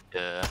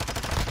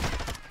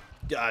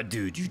 Yeah.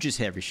 Dude, you just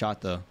hit every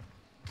shot though.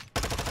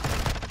 Oh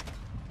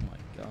my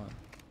god.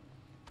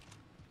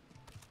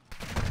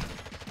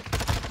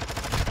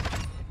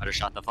 I just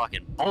shot the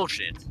fucking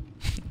bullshit.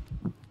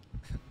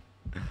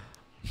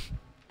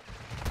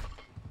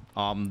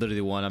 I'm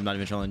literally one. I'm not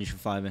even trolling. You should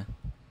 5, man.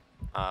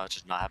 It's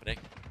just not happening.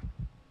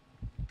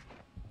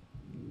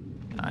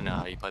 I know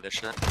how you play this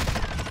shit.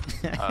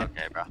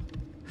 Okay, bro.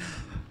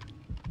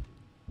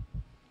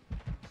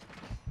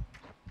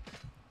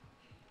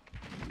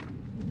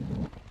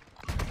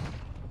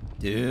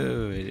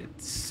 Dude,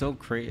 it's so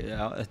crazy.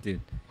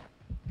 Dude,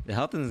 the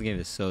health in this game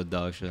is so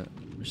dog shit.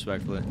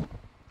 Respectfully.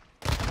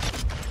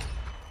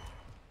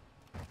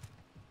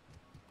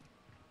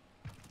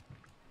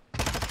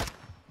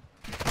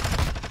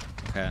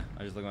 Okay,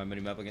 I just look at my mini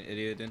map like an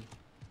idiot, dude.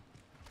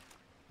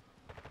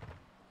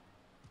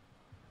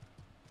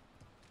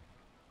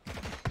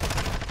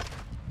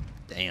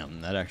 Damn,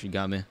 that actually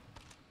got me.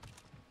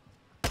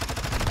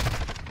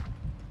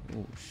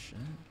 Oh shit.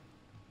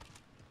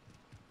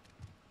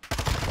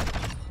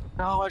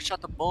 No, I shot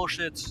the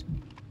bullshits.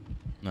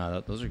 Nah,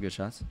 those are good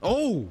shots.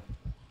 Oh!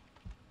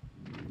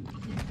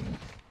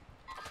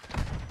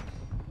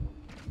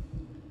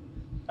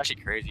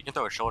 Actually crazy. You can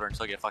throw a shoulder and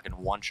still get fucking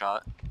one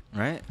shot.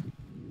 Right?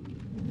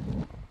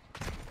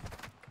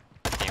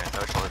 Can't even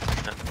throw a shoulder for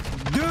shit.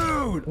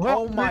 Dude!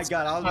 Oh my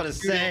god, I was about to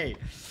say.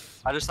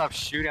 I just stopped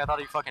shooting. I thought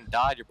you fucking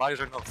died. Your body's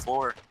right on the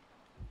floor.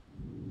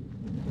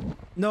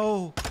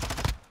 No.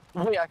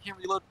 Wait, I can't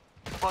reload.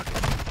 Fuck.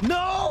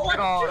 No!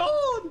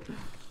 Oh.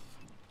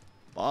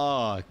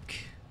 Fuck.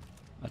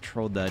 I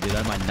trolled that, dude.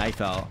 I had my knife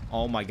out.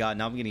 Oh my god,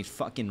 now I'm getting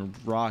fucking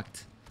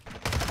rocked.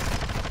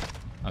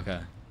 Okay.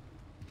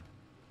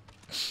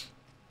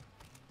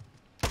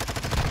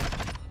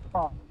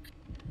 Oh.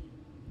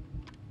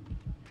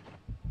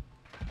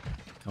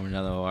 Coming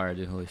down the wire,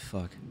 dude. Holy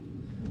fuck.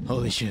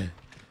 Holy shit.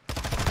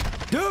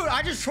 Dude,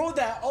 I just trolled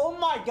that. Oh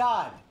my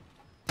god.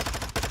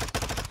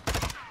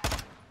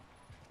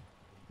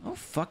 No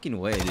fucking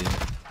way, dude.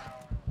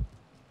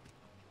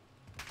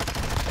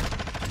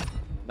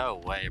 No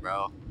way,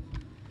 bro.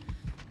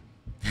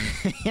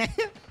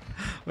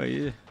 Wait,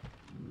 you...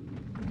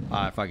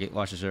 Alright, fuck it.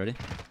 Watch this already.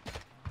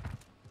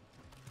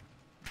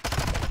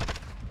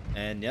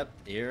 And yep,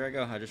 here I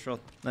go. I just rolled.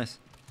 Nice.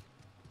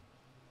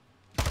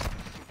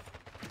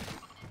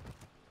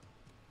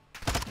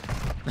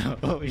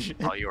 Oh shit.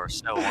 Oh, you are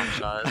so one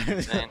shot. That's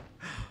insane.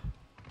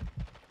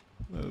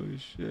 Oh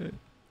shit.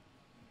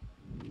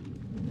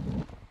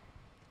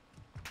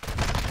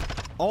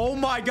 Oh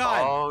my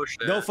god. Oh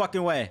shit. No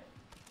fucking way.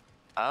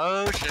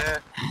 Oh shit.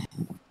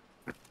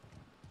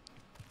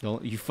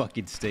 Don't you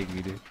fucking stake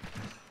me, dude.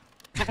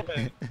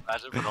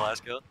 Imagine for the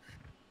last kill.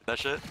 That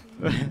shit.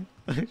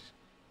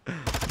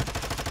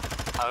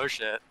 Oh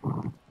shit. I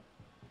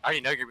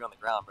already know you're gonna be on the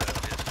ground, bro.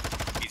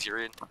 It's easy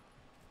read.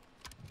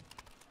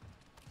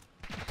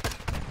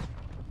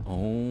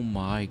 Oh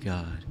my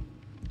god.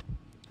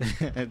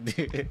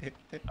 Dude.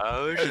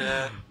 Oh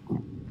shit.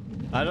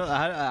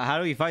 How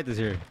do we fight this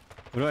here?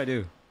 What do I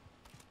do?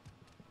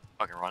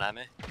 Fucking run at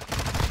me.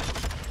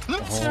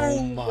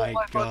 Oh my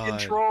god.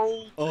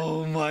 Troll.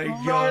 Oh my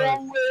No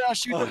god. way, I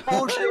shoot the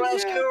bullshit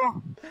last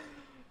kill.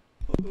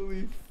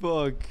 Holy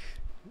fuck.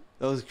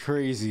 That was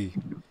crazy.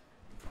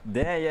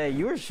 Damn, yeah,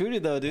 you were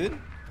shooting though, dude.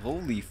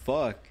 Holy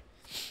fuck.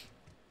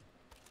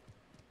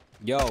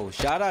 Yo,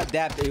 shout out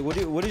Dap.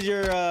 What is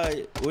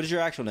your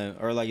actual name?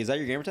 Or like, is that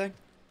your gamer tag?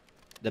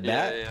 The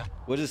Bat? Yeah.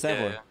 What does it stand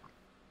for? Yeah.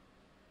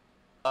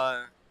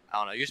 I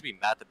don't know. It used to be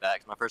Matt the Bat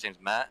 'cause my first name's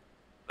Matt,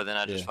 but then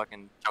I just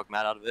fucking choked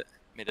Matt out of it.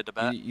 Made it the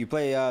Bat. You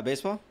play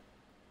baseball?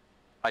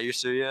 I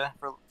used to, yeah,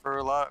 for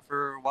a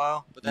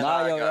while, but then Nah,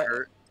 I yo, got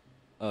hurt.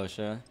 Oh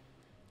sure.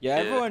 Yeah,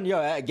 everyone,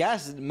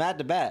 gas Matt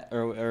the Bat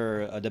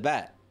or the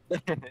Bat.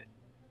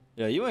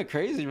 Yo, you went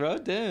crazy, bro.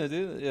 Damn,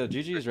 dude. Yo,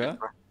 GG's, bro.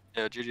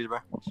 Yeah, GG's, bro.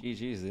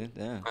 GG's, dude.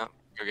 Damn. Yeah,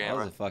 good game, That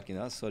bro. was that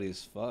was sweaty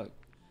as fuck.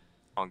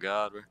 Oh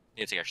god, bro.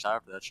 Need to take a shower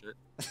for that shit.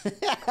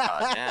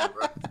 God damn,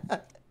 bro.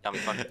 Got me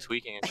fucking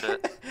tweaking and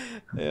shit.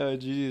 Yo,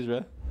 GG's,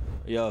 bro.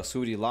 Yo,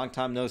 Sweetie, long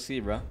time no see,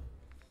 bro.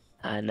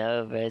 I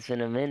know, but it's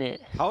been a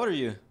minute. How old are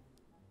you?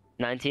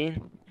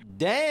 19?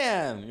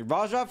 Damn, your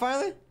balls dropped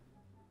finally?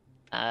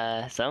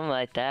 Something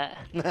like that.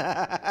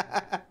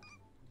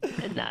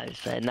 Nah,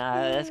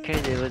 that's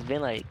crazy. It's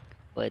been like,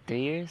 what, 3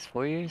 years?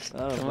 4 years? I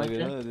don't Something like fucking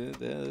that. know, dude.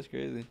 Damn, that's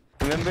crazy.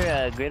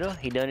 Remember Griddle?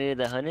 He donated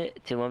the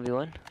 100 to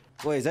 1v1?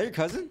 Wait, is that your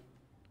cousin?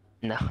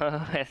 No,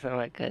 that's not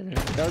my cousin.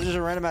 That was just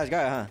a random ass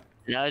guy, huh?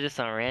 That was just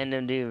some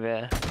random dude,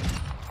 bro.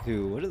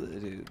 Dude, what is it,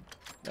 dude?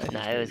 That is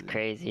Nah, it was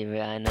crazy, bro.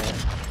 I know.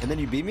 And then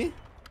you beat me?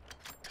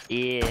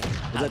 Yeah.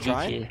 Was that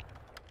trying? You.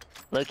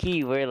 Low-key,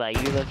 you're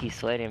low-key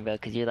sweating, bro,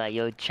 because you're like,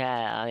 yo,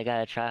 chat, I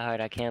gotta try hard,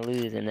 I can't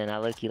lose. And then I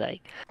low-key,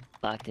 like,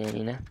 locked in,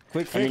 you know?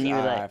 Quick fix? And then you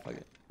were Alright, like, fuck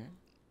it.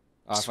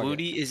 Fuck it.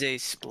 Swooty is a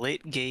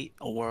split gate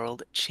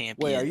world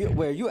champion.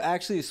 Wait, are you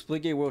actually a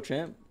split gate world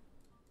champ?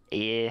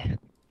 yeah.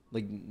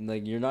 Like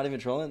you're not even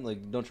trolling?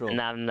 Like, don't troll.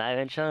 Nah, I'm not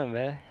even showing,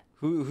 bro.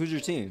 Who's your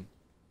team?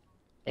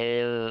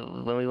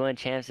 When we won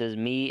champs, it was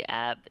me,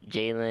 App,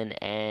 Jalen,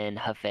 and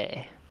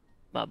Huffy,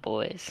 my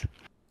boys.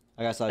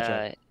 I got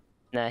sidetracked.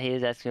 Nah, he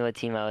was asking me what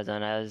team I was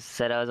on.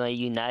 Said I was on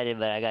United,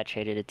 but I got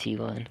traded to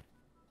T1.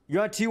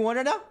 You're on T1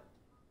 right now?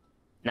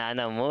 Nah,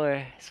 no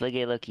more.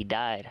 Splitgate Loki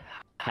died.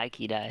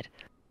 Hikey died.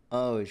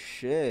 Oh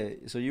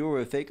shit. So you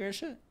were a faker and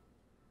shit?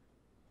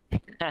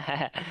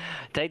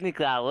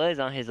 Technically, I was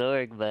on his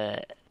org,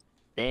 but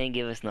they didn't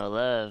give us no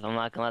love. I'm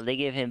not gonna lie. They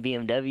gave him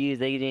BMWs.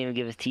 They didn't even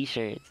give us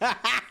T-shirts.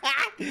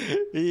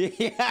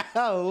 Yeah,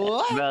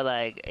 what? Bro,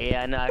 like,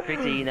 yeah, I know. I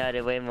appreciate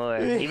United way more.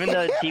 Even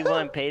though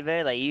T1 paid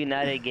better, like,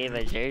 United gave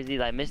a jersey.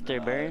 Like,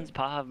 Mr. Burns,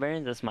 Paha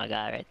Burns, that's my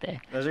guy right there.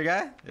 That's your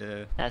guy?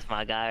 Yeah. That's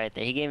my guy right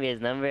there. He gave me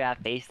his number. I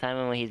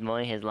FaceTime him when he's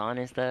mowing his lawn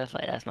and stuff.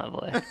 Like, that's my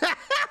boy.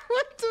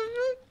 What the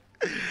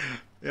fuck?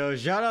 Yo,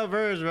 shout out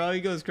Burns, bro. He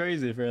goes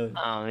crazy, apparently.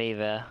 Oh, me,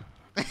 bro.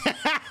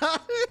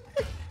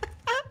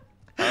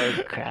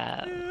 Oh,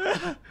 crap.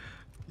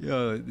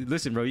 Yo,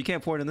 listen, bro. You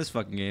can't pour it in this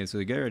fucking game,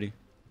 so get ready.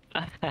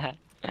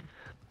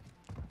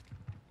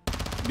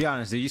 Be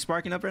honest, are you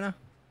sparking up right now?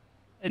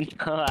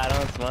 No, I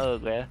don't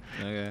smoke, bro.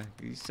 Okay.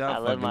 You sound I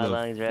love fucking my little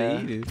lungs, bro.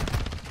 faded.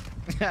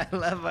 I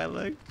love my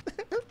lungs.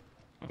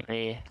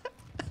 Yeah.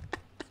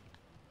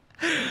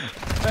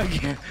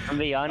 Okay. To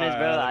be honest,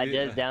 bro, Alright, I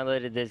just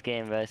downloaded this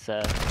game, bro,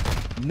 so...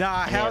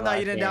 Nah, hell no,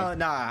 you didn't game. download.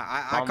 Nah,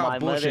 I On call my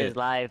bullshit. mother's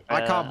life, bro.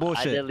 I call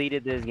bullshit. I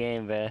deleted this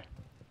game, bro.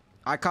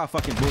 I call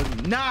fucking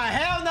bullshit. Nah,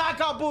 hell no, I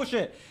call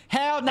bullshit.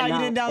 Hell no, you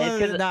didn't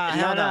download it. Nah,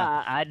 hell no.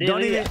 I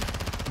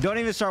Don't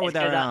even start with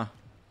that right now.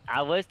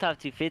 I was top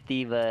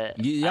 250,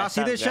 but... Y'all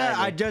see this shit?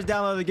 I just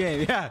downloaded the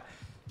game. Yeah.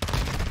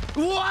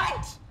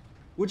 What?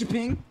 What'd you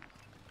ping?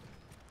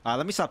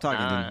 Let me stop talking,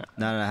 dude.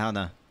 No, hell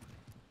no.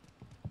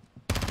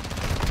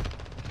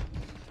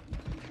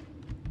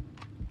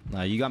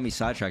 Nah, you got me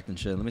sidetracked and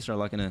shit. Let me start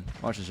locking in.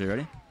 Watch this shit.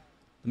 Ready?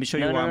 Let me show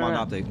you why I'm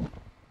on OpTic.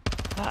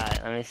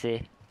 Alright, let me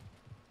see.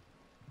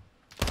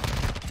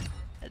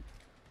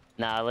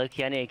 Nah, look,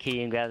 I need to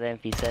key and grab the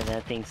MP7.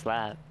 That thing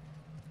slap.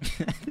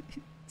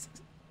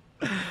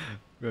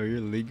 Bro,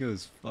 your lingo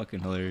is fucking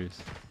hilarious.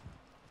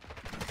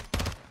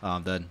 Oh,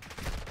 I'm dead.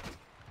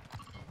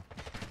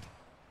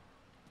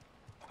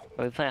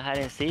 Are we playing hide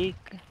and seek?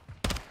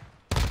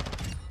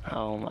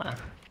 Oh my.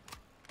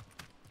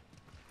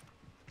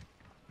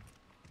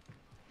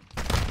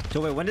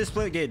 So wait, when did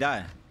Splitgate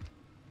die?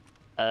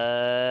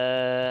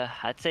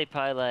 I'd say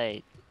probably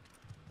like,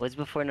 what's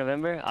before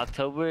November?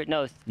 October?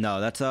 No.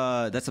 No, that's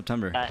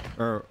September.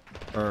 Or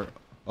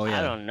oh yeah.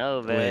 I don't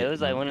know, but it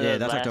was like one of those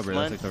that's last October.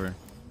 months. That's October.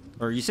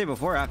 Or you say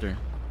before or after?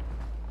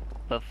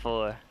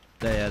 Before.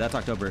 Yeah, that's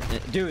October.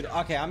 Dude,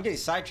 okay, I'm getting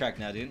sidetracked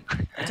now, dude.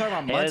 You're talking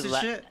about months and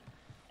shit?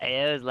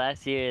 Hey, it was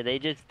last year. They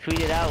just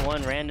tweeted out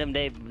one random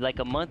day, like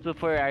a month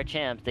before our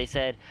champs. They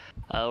said,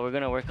 we're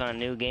gonna work on a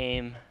new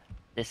game,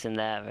 this and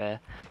that, bro.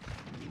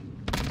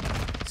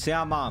 Say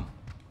I'm mom.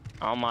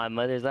 On my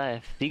mother's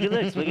life. You can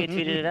look, Swiggy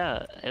tweeted it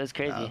out. It was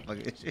crazy.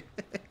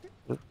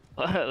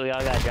 Oh, We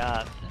all got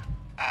dropped.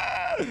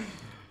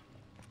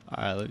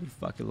 Alright, let me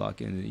fucking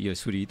lock in. Yo,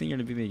 sweetie, you think you're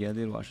gonna beat me again,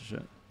 dude? Watch the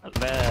shit.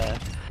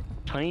 Bruh.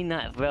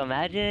 29. Bro,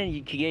 imagine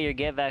you could get your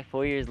get back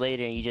 4 years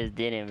later and you just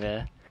didn't,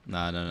 bro.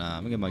 Nah. I'm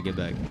gonna get my get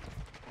back.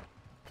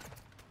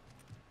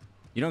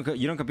 You don't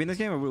compete in this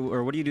game,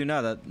 or what do you do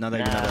now that you're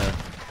not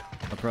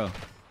a pro?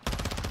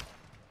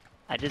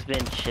 I just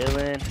been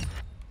chilling.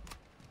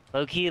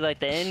 Low key, like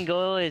the end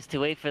goal is to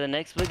wait for the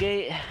next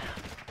brigade.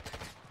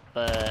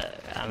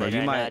 But I mean,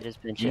 right now I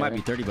just been chilling. You might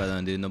be 30 by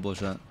then, dude. No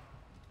bullshit.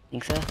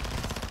 Think so?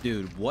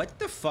 Dude, what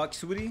the fuck,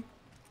 sweetie?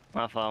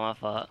 My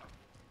fault.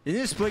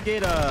 Isn't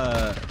Splitgate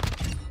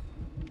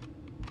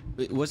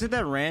wasn't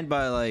that ran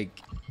by like?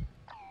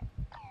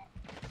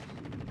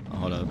 Oh,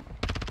 hold up.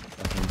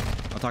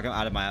 I'm talking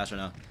out of my ass right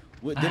now.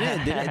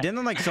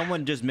 Didn't like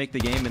someone just make the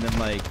game and then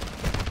like, you know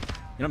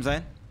what I'm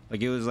saying?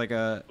 Like it was like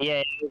a. Yeah,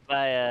 it was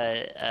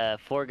by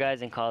 4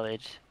 guys in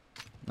college.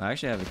 I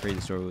actually have a crazy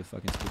story with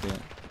fucking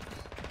Splitgate.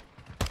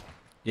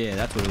 Yeah,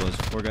 that's what it was.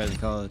 4 guys in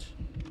college.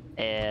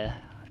 Yeah,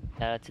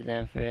 shout out to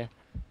them for.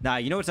 Nah,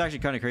 you know what's actually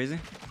kind of crazy?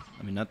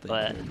 I mean, not that.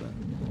 But...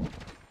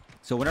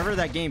 So whenever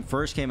that game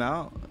first came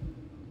out,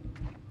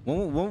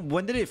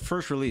 when did it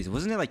first release?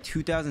 Wasn't it like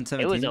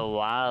 2017? It was a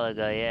while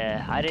ago,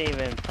 yeah. I didn't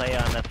even play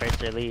on the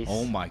first release.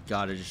 Oh my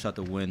god, I just shot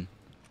the win.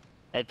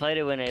 I played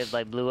it when it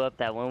like blew up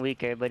that 1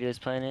 week. Everybody was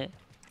playing it.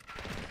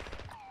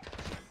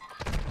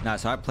 Nah,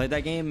 so I played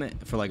that game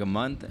for like a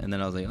month, and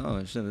then I was like,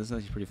 oh shit, this is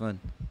actually pretty fun.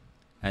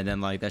 And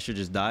then like that shit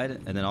just died,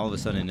 and then all of a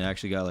sudden it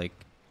actually got like.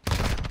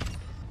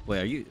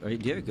 Wait, do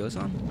you have a ghost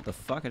on? What the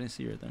fuck? I didn't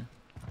see you right there.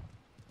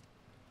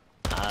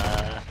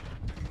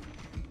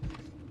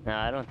 No,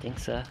 I don't think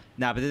so.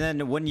 Nah, but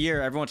then 1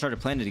 year everyone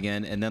started playing it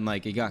again, and then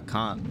like it got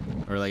comp,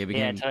 or like it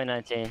became. Yeah,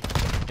 2019.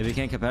 It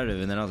became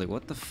competitive, and then I was like,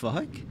 what the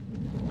fuck?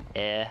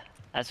 Yeah,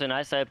 that's when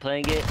I started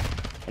playing it,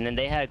 and then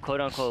they had quote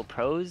unquote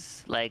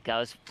pros. Like I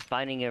was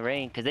finding a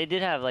rank, cause they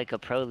did have like a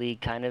pro league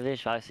kind of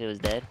ish. Obviously it was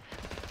dead.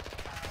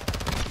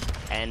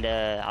 And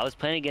I was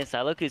playing against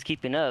Look who's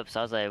keeping up, so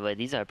I was like, wait,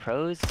 these are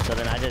pros? So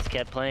then I just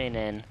kept playing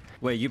and.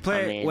 Wait, you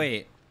play?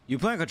 Wait, you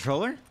play on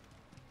controller?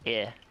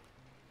 Yeah.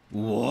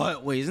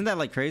 What? Wait, isn't that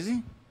like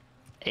crazy?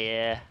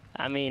 Yeah,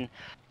 I mean,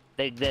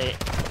 Wait,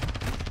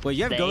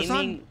 you have ghosts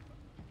on?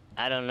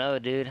 I don't know,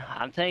 dude.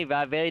 I'm telling you, bro,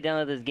 I barely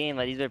downloaded this game.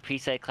 Like, these were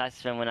preset classes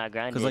from when I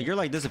grinded. Cause like you're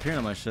like disappearing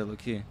on my shit,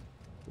 look here.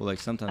 Well, like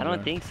sometimes. I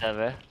don't think so,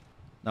 bro.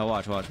 No,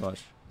 watch.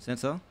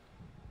 Since so?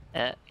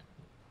 Yeah.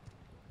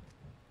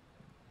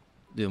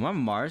 Dude, am I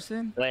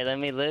Marston? Wait, let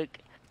me look.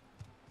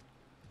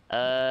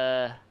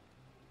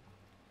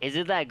 Is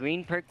it that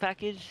green perk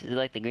package? Is it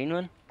like the green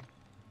one?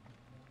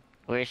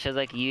 Where it shows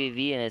like a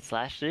UAV and it's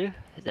slash through?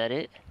 Is that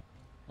it?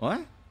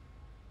 What?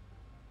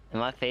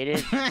 Am I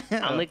faded?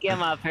 I'm looking at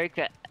my perk.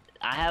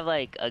 I have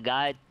like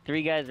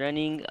 3 guys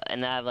running,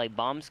 and I have like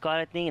bomb squad,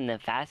 I think, and then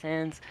fast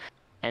hands,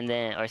 and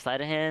then or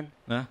sleight of hand,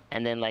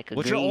 and then like a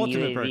What's green your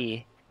ultimate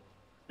UAV.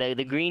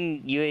 The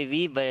green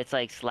UAV, but it's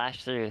like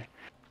slash through.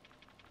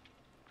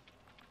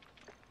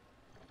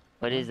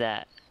 What is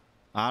that?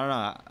 I don't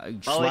know.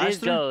 Oh, it is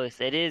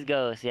Ghost. It is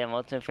Ghost. Yeah, my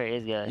ultimate perk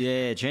is Ghost.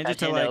 Yeah, change it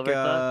to like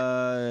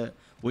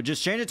well,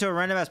 just change it to a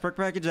random ass perk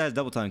package that has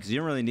double time, because you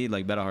don't really need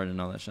like battle hard and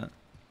all that shit.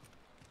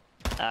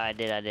 I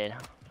did.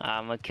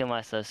 I'm gonna kill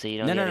myself so you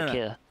don't get a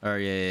kill. Oh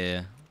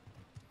yeah.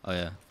 Oh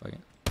yeah, fuck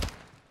it.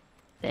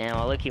 Damn,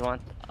 well, look, he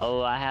wants.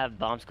 Oh, I have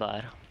bomb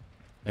squad.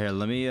 Here,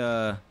 let me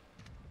let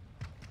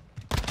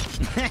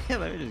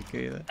me just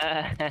kill you.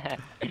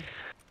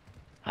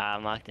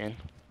 I'm locked in.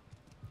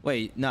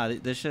 Wait, nah,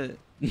 this shit.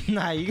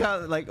 Nah, you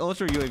got like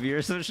ultra UAV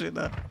or some shit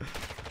though.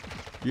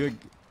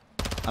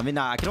 I mean,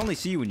 nah, I can only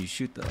see you when you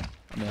shoot though.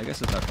 I mean, I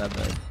guess it's not that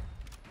bad.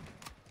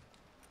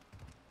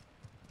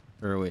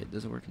 Or wait,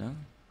 does it work now?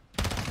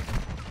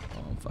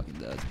 I'm fucking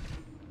dead.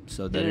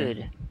 So dead. Dude.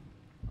 Here.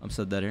 I'm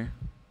so dead here.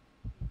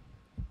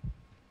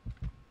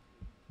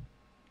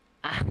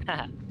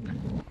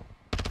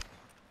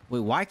 Wait,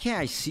 why can't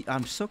I see?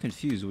 I'm so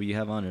confused what you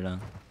have on it now.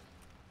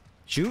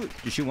 Shoot?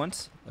 You shoot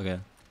once? Okay.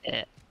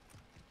 Yeah.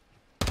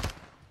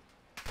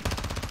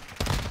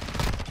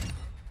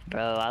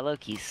 Bro, I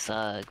low-key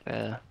suck,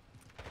 bro.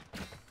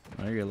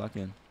 Oh, you're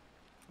locking.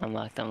 I'm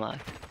locked.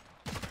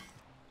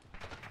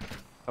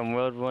 From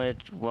World War...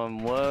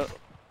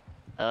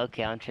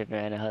 Okay, I'm tripping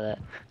right now. Hold up.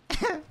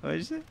 What did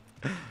you say?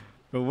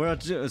 From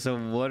world... So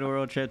one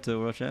world champ to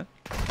world champ?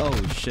 Oh,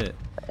 shit.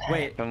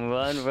 Wait. From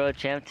one world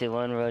champ to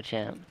one world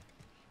champ.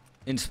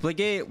 In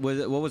Splitgate,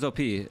 what was OP?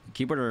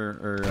 Keyboard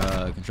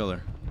or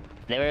controller?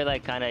 They were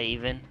like kind of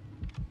even.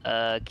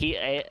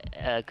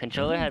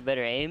 Controller had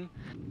better aim,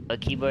 but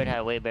keyboard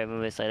had way better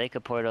movement, so they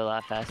could portal a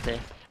lot faster.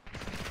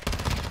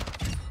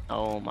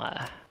 Oh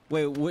my.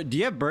 Wait, what, do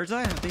you have bird's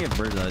eye? I think you have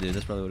bird's eye, dude.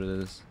 That's probably what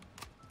it is.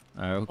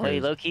 Alright, okay.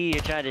 Wait, low-key,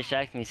 you're trying to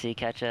distract me so you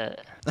catch up.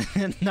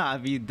 Nah, I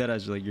mean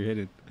deadass, like you're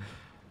hidden.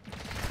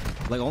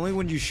 Like only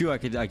when you shoot, I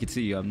could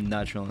see you. I'm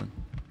not trolling,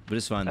 but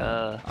it's fine.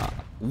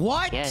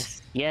 What?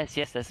 Yes,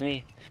 that's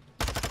me.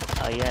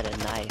 Oh, you had a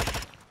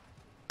knife.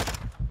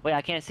 Wait,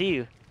 I can't see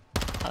you.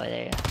 Oh,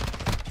 there you go.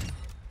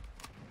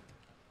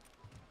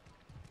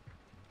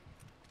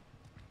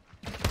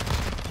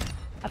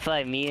 I feel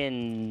like me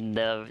and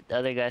the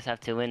other guys have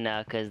to win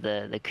now because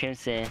the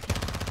Crimson,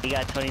 he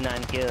got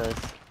 29 kills.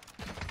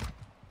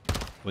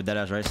 With that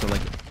ass, right? So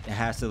like, it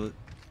has to.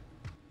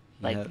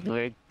 Like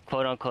we're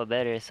quote unquote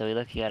better, so we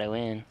look, you gotta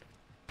win.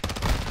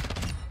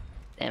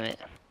 Damn it.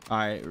 All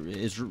right,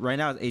 it's right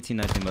now it's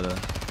 18-19 by the way.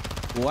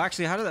 Well,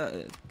 actually, how did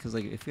that? Cause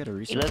like if you had a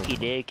reset. Look, he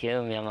did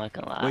kill me. I'm not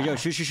gonna lie. Wait, yo,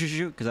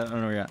 shoot! Cause I don't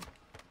know where you're at.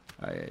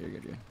 All right, yeah, you're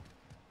good.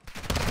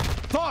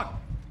 Fuck!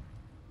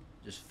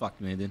 Just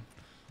fucked me, dude.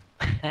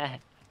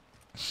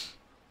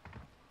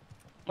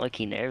 Look,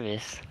 he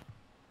nervous.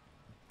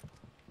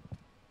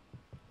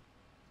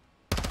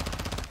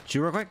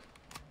 Shoot real quick.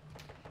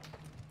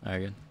 All right,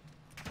 good.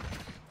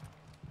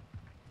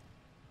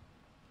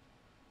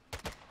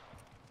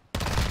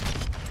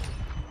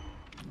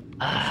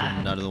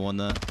 Should not have won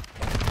that.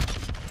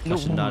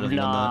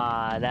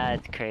 Nah,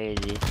 that's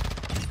crazy.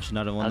 Should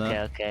not have won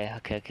that.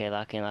 Okay.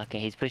 Lock in.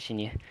 He's pushing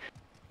you.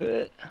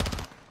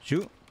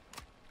 Shoot.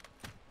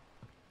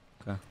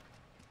 Okay.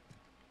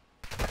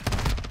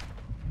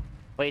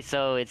 Wait,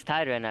 so it's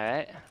tied right now,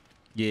 right?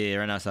 Yeah,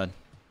 right outside.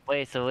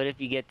 Wait, so what if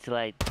you get to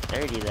like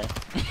 30 then?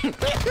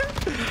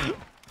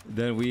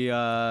 Then we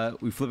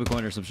flip a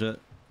coin or some shit.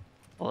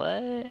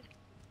 What?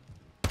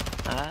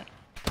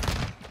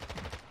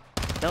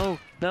 No.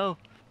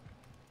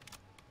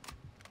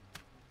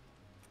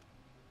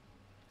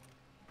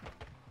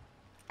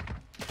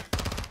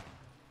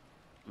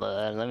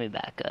 Let me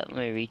back up. Let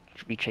me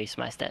retrace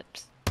my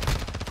steps.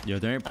 Yo,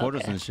 there ain't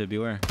portals and shit.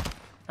 Beware.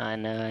 I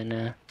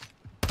know.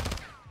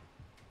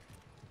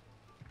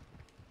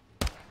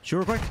 Shoot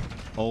real quick.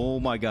 Oh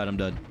my god, I'm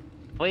dead.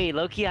 Wait,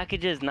 low-key, I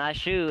could just not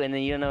shoot and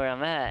then you don't know where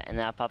I'm at and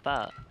then I pop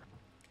out.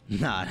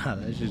 Nah,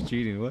 that's just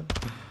cheating. What?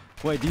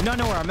 Wait, do you not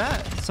know where I'm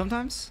at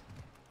sometimes?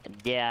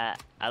 Yeah,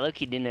 I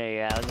low-key didn't know where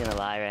you're at. I was gonna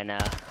lie right now.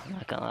 I'm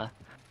not gonna lie.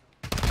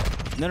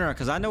 No,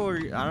 because I know where.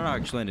 I don't know how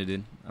to explain it,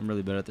 dude. I'm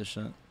really bad at this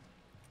shit.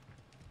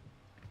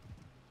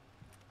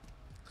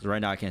 Cause right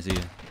now I can't see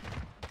you.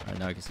 Right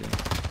now I can see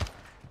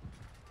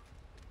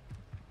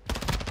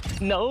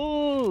you.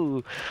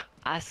 No!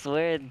 I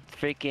swear,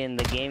 freaking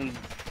the game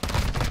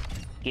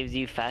gives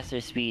you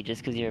faster speed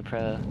just because you're a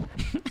pro.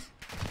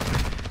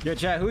 Yo,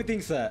 chat, who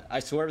thinks that? I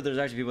swear there's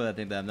actually people that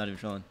think that. I'm not even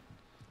trolling.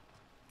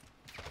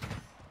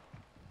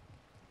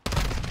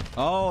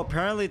 Oh,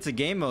 apparently it's a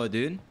game mode,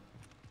 dude. Is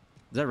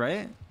that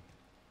right?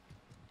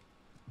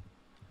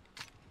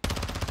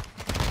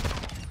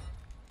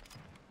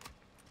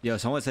 Yo,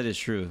 someone said it's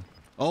true.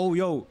 Oh,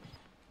 yo.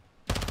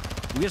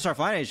 We gotta start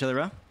fighting each other,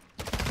 bro.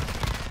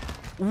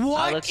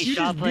 What? You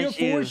just be a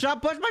forward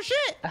shot punch my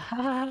shit?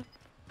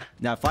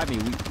 Now, fight me.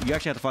 You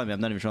actually have to fight me. I'm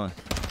not even trolling.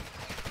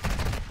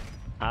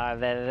 Alright,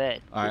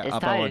 bet. Alright, it's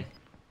up by one.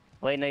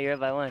 Wait, no, you're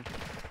up by one.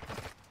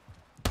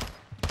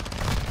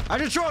 I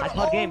just trolled. I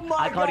called game.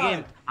 I called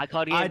game.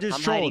 I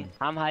just trolled.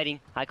 I'm hiding.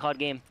 I called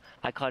game.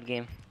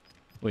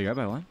 Wait, you're up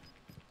by one?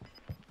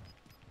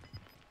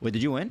 Wait,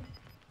 did you win?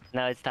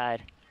 No, it's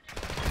tied.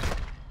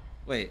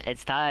 Wait.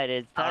 It's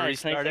tied. I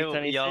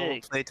restarted. Y'all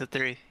play to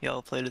 3.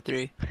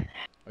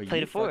 Play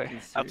to 4.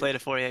 I played to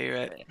 4. Yeah, you're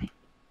right.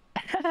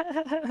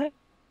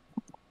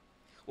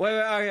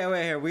 Wait,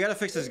 okay, here. We gotta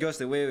fix this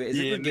ghosting. Wait. Is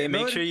it the game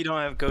make mode? sure you don't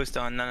have ghost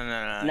on. No.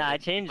 Nah, I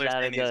changed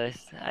out of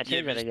ghost.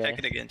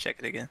 Check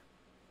it again.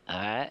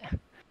 Alright.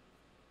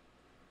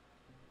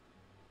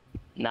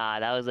 Nah,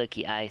 that was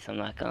lucky ice, I'm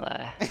not gonna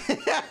lie.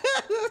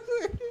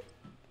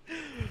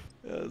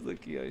 That was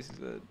lucky ice, he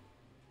said.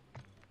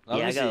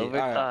 Yeah, I got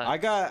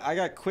overclocked. I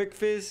got quick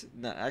fizz.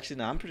 No, actually,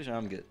 no, I'm pretty sure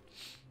I'm good.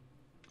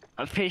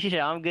 I'm pretty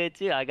sure I'm good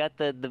too. I got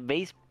the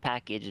base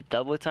package.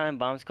 Double time,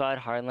 bomb squad,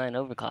 hardline,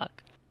 overclock.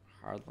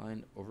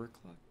 Hardline,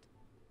 overclocked?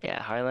 Yeah,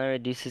 Hardline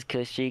reduces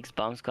kill streaks,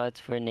 bomb squads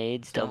for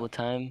nades, double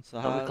time,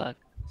 double clock.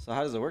 So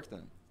how does it work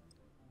then?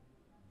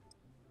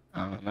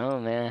 I don't know,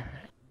 man.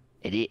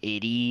 It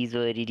is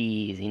what it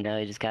is, you know.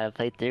 You just gotta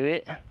play through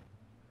it.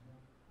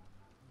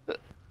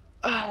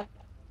 I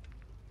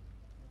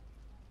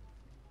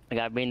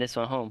gotta bring this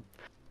one home.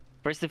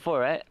 First and 4,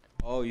 right?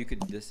 Oh, you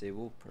could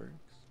disable perks.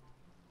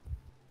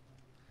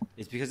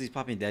 It's because he's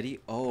popping daddy.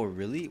 Oh,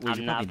 really? Wait,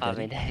 I'm not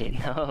popping daddy.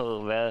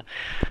 No, bro.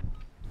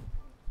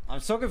 I'm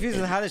so confused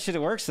with how this shit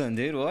works then,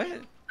 dude. What?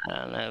 I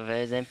don't know.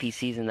 There's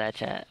NPCs in that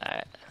chat. All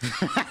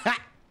right.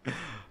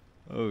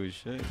 Oh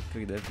shit!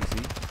 Look at the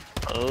NPC.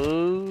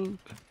 Oh.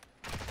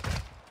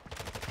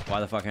 Why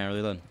the fuck can't I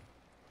reload?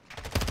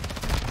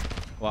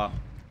 Wow.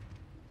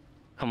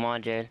 Come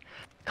on, Jared.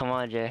 Come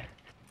on, Jared.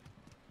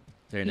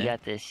 You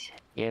got this.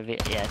 Yeah,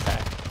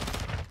 sorry.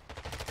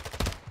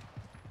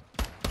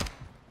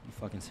 You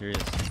fucking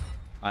serious?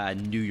 I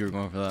knew you were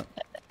going for that.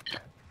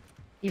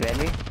 You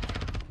ready?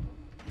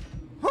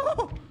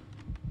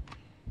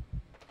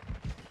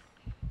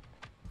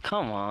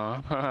 Come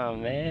on, oh,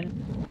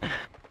 man.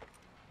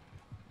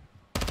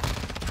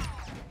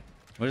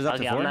 What is that?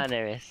 Okay, I'm not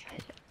nervous.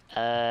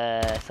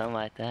 Something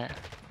like that.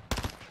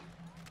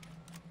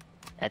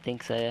 I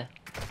think so, yeah.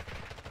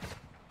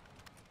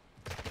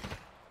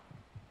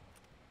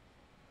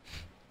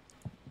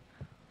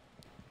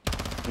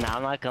 Nah,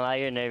 I'm not gonna lie,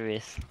 you're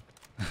nervous.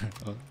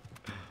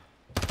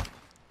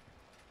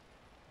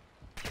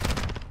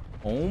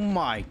 Oh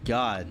my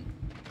god.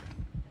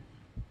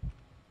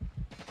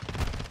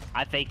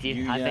 I faked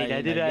you. I faked.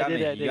 I did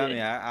it. You got me.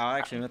 I'll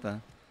actually admit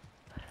that.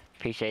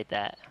 Appreciate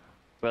that,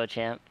 bro,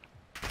 champ.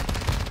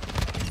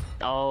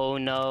 Oh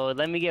no,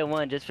 let me get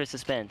one just for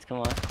suspense. Come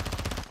on.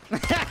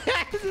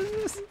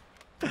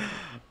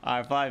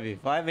 Alright, 5v.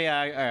 5v,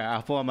 alright,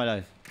 I'll pull out my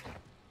knife.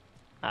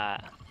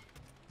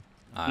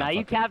 Nah,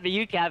 you cap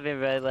it,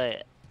 bro.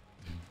 Like.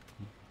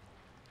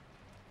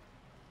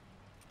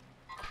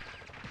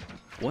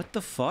 What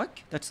the fuck?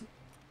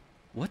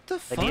 What the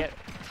fuck?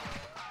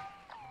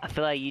 I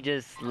feel like you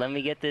just let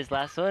me get this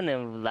last one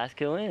and last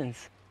kill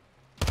wins.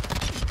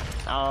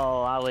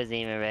 Oh, I wasn't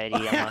even ready.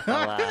 I'm not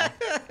gonna lie.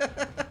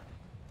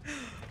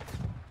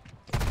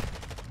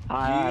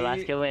 Alright,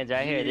 last kill wins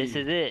right here. This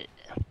is it.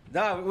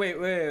 No,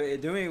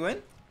 wait. Do we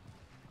win?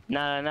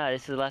 No.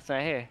 This is the last one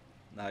right here.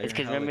 No, it's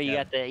because remember you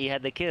had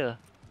the kill.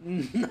 No.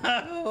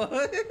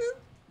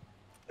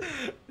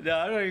 No,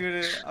 I'm not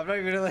even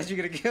gonna let you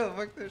get a kill.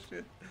 Fuck this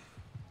shit.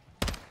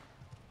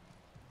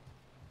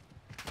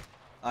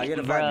 You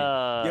gotta find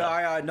me. Yeah,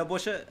 alright, no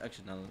bullshit.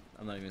 Actually, no,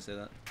 I'm not even gonna say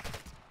that.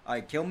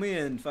 Alright, kill me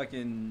and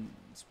fucking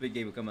Spit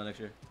Game will come out next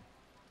year.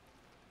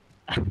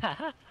 Is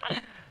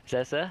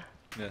that so?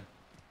 Yeah.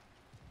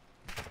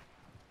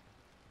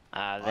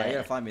 You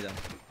gotta find me though.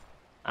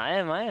 I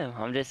am.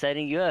 I'm just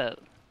setting you up.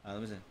 Alright,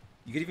 let me see.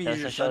 You could even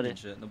use your shot and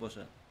shit. No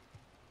bullshit.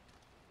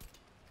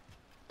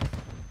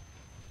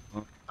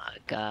 Oh my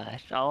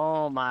gosh.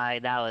 Oh my,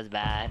 that was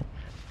bad.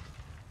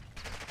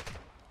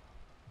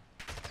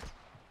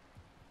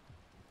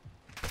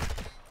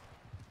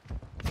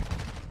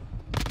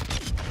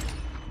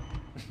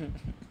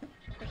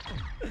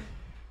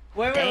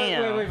 wait,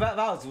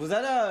 Vals, was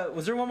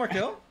there one more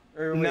kill?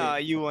 Or wait? Nah,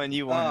 you won.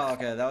 Oh,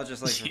 okay, that was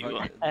just like for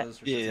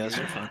yeah, that's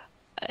for fun.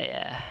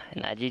 Yeah,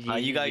 nah,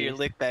 GG. You got your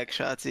lick back,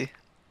 Shotzzy.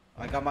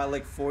 I got my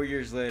lick 4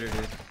 years later,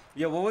 dude.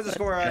 Yo, what was the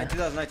score in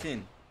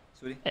 2019,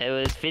 sweetie? It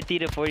was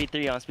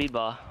 50-43 on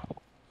speedball.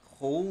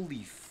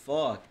 Holy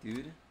fuck,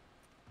 dude.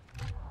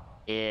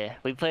 Yeah,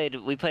 we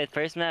played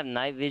first map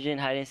night vision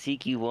hide and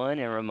seek. You won,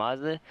 and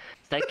Ramazda.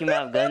 Second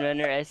map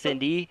gunrunner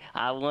S&D.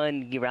 I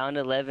won round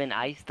 11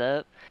 iced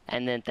up,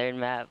 and then third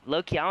map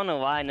low-key. I don't know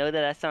why I know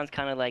that. That sounds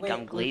kind of like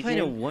I'm glazing. We played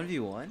a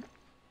 1v1.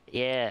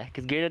 Yeah,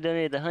 cause Gerdo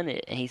donated the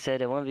 100, and he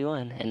said a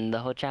 1v1, and the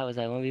whole chat was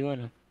like 1v1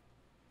 him.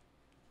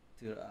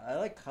 Dude, I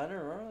like kind of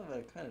remember that.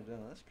 I kind of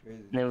don't. That's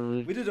crazy.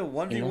 No, we did a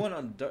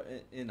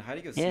 1v1 in hide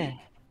and go seek.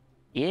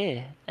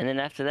 Yeah, and then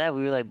after that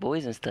we were like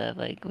boys and stuff.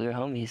 Like we were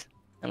homies.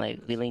 And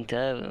like we linked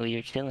up and we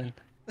were chilling.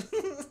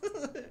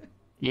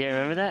 You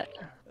remember that?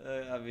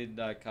 I mean,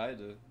 not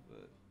kinda,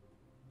 but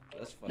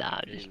that's fucking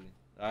crazy.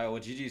 Alright,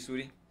 well, GG,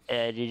 sweetie.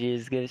 Yeah, GG.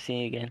 It's good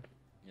seeing you again.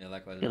 Yeah,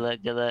 likewise. Good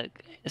luck.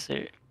 Yes,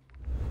 sir.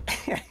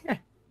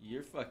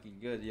 You're fucking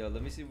good. Yo,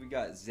 let me see if we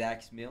got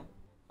Zach's meal.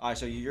 Alright,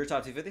 so you're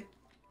top 250?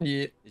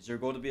 Yeah. Is your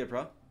goal to be a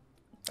pro?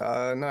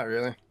 Not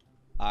really.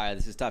 Alright,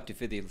 this is top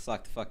 250. Let's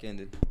lock the fuck in,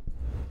 dude.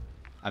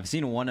 I've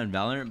seen one on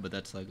Valorant, but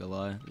that's like a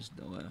lie. There's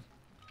no way.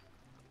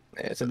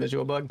 Yeah, it's a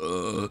visual bug.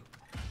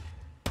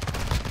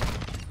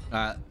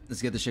 Alright,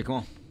 let's get this shit. Come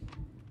on.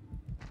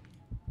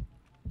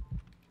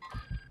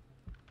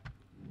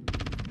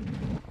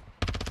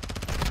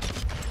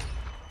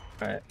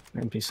 Alright,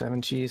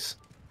 MP7 cheese.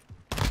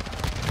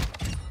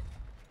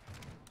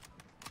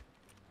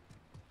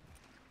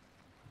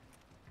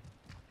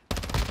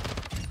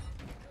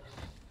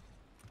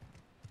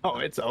 Oh,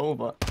 it's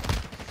over.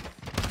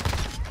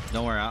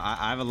 Don't worry,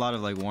 I have a lot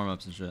of like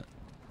warm-ups and shit.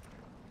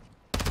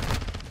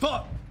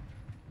 Fuck!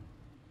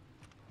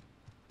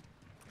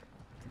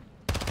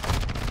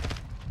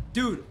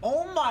 Dude,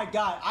 oh my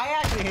god. I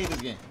actually hate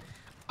this game.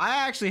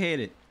 I actually hate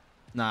it.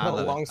 Nah, I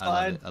love long it.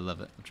 slide. I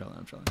love it. I'm trolling.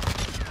 I'm trolling.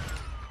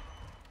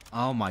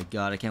 Oh my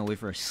god, I can't wait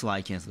for a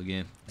slide cancel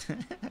game.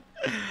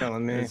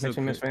 Telling me. That's so Makes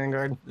me miss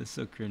Vanguard. That's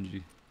so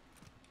cringy.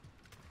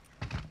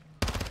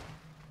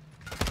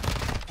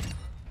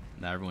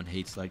 Now everyone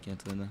hates slide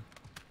canceling though.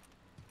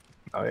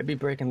 Oh, it'd be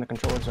breaking the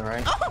controllers,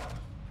 alright. Oh!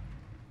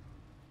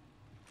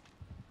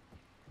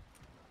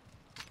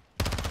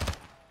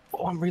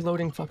 Oh, I'm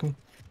reloading. Fucking.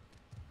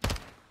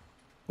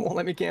 Won't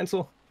let me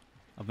cancel.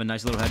 Up a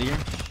nice little head here.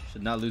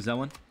 Should not lose that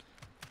one.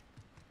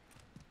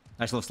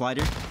 Nice little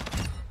slider.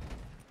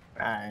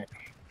 Alright.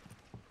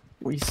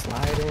 We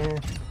slide in.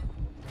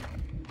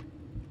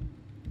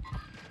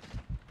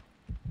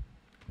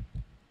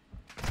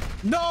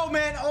 No,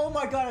 man. Oh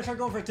my god, I tried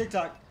going for a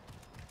TikTok.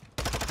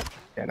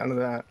 Yeah, none of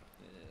that.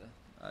 Yeah,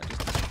 I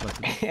just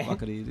disrespected the fuck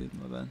out of you, dude.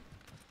 My bad.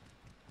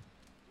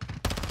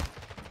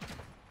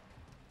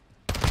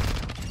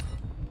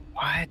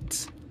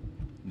 What?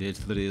 Dude, it's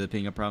literally the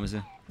ping, I promise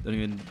you. Don't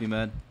even be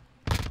mad.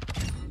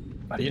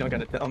 You don't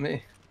gotta tell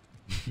me.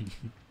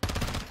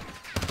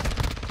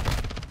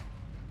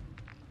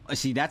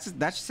 See, that's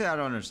just I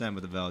don't understand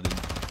with the Val, dude.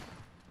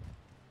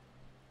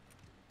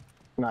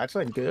 No, it's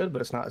like good,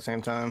 but it's not at the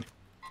same time.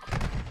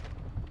 That's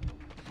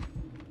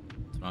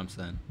what I'm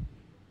saying.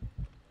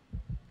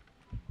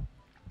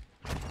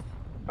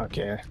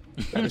 Okay,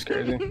 that is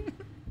crazy.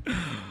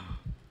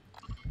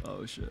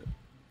 Oh shit.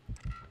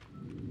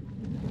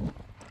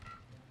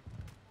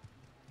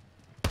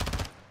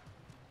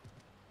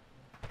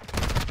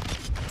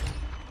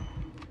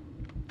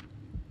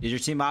 Is your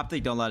team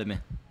OpTic? Don't lie to me.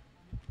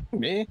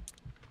 Me?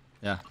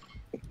 Yeah.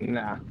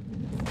 Nah.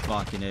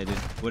 Fucking A, dude.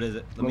 What is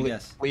it? Let me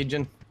guess.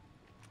 Legion.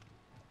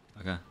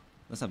 Okay.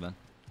 That's not bad.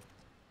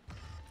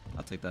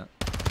 I'll take that.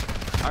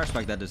 I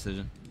respect that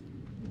decision.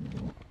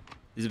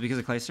 Is it because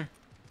of Clayster?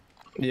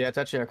 Yeah, it's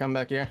actually our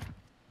comeback here.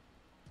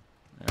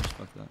 I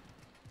respect that.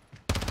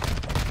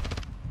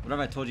 What have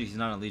I told you he's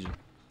not on Legion?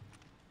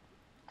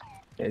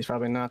 Yeah, he's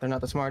probably not. They're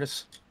not the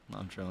smartest. No,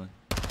 I'm trolling.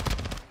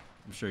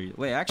 I'm sure you.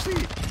 Wait,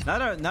 actually, now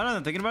that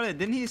I'm thinking about it,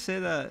 didn't he say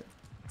that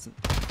some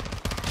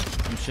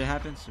shit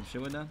happened? Some shit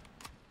went down?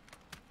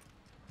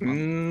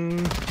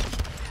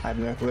 I have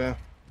no clue.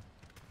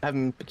 I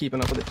haven't been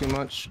keeping up with it too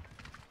much.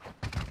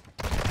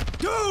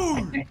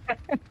 Dude!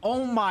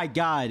 Oh my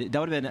god. That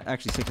would have been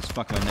actually sick as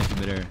fuck on next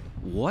midair.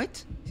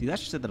 What? See,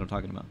 that's shit that I'm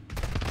talking about.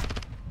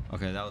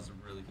 Okay, that was a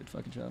really good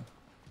fucking job.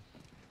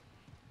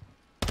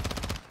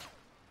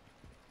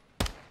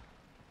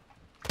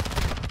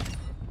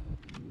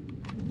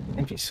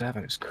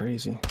 MP7 is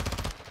crazy.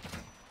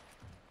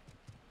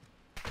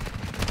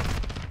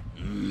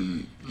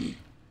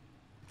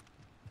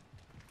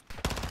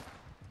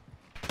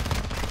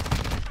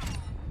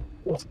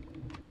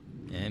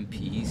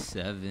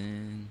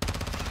 MP7.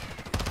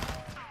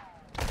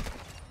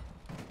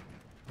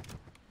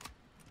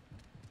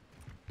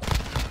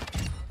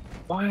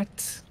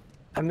 What?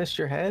 I missed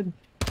your head?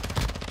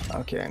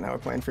 Okay, now we're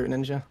playing Fruit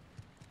Ninja.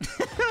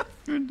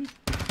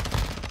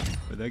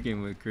 But that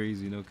game went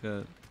crazy, no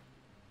cut.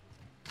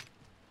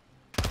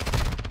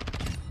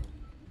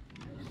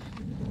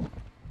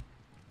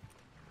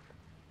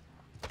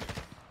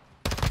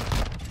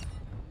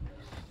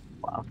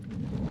 Wow.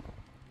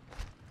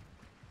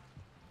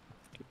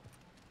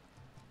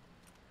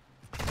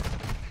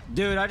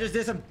 Dude, I just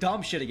did some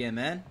dumb shit again,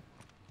 man.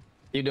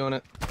 You doing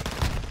it?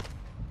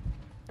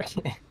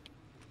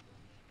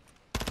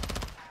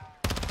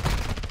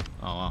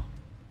 Oh, wow.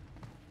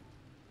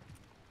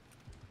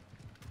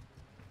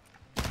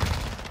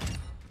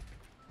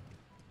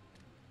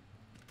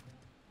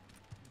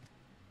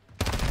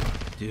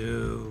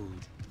 Dude.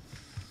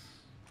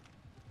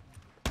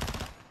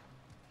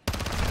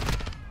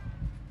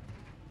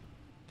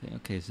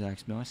 Okay, Zach,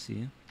 no, I see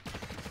you.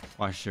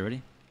 Watch it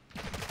already.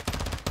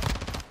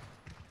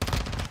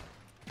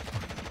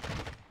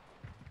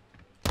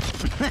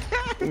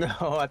 No,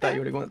 I thought you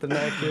would have went to the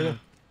knife too.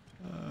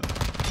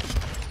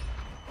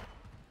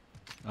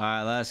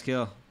 Alright, last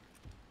kill.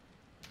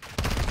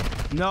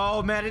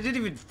 No, man, it didn't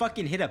even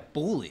fucking hit a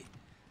bullet.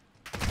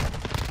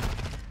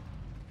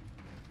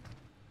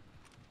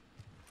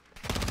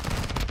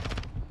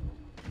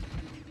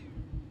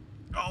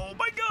 Oh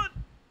my god!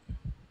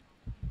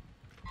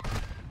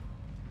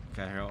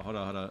 Okay, here, hold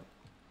on. Let's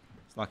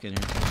lock in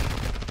here.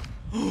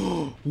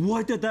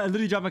 What did that? I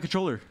literally dropped my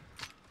controller.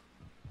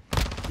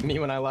 Me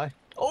when I lie.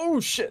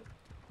 Oh shit!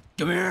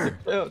 Come here!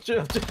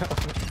 Chill.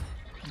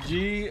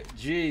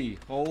 GG.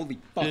 Holy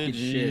fucking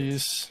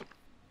shit.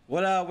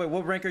 What wait,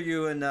 what rank are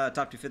you in top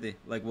 250?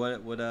 Like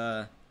what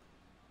like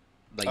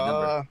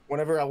number?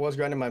 Whenever I was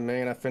grinding my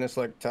main, I finished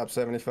like top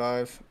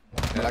 75.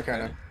 And I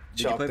kind of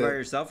Did you play by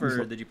yourself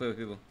or did you play with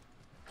people?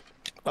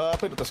 I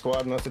played with the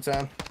squad most of the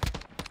time.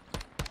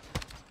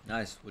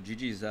 Nice. Well,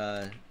 GG's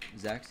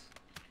Zach's.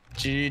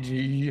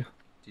 GG.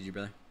 GG,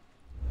 brother.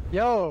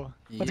 Yo,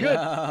 what's good?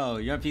 Yo,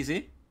 you on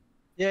PC?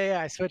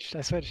 Yeah, I switched.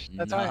 That's nice.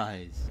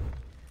 right.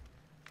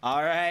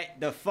 All right,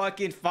 the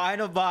fucking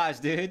final boss,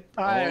 dude.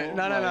 All right,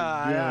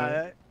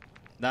 no.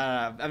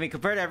 Nah. I mean,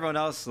 compared to everyone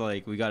else,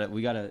 like we gotta. You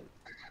know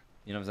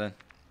what I'm saying?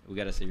 We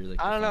gotta say you're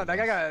like. I don't know. That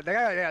guy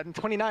got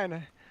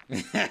 29.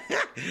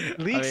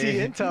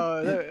 Leaksy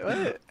intel.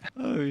 What?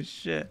 Oh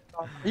shit.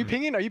 Are you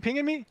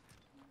pinging me?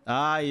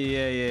 Ah,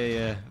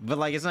 yeah. But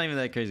like, it's not even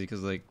that crazy,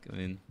 cause like, I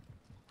mean.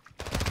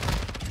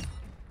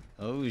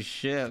 Oh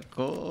shit.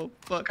 Cool.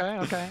 Fuck.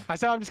 Okay. I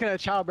said I'm just gonna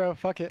chow, bro.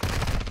 Fuck it.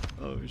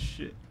 Oh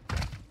shit.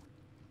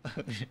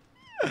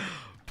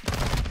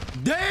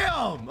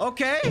 Damn.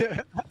 Okay.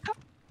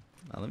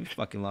 Now, let me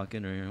fucking lock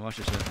in right here. Watch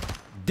this shit.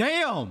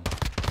 Damn.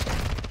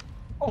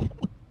 Oh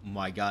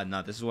my god.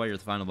 Nah. This is why you're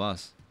the final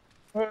boss.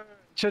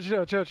 Chill.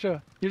 You're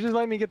just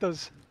letting me get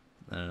those.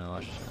 No.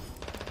 Watch this shit.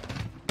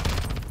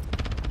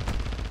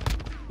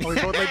 Oh, we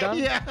both laid down?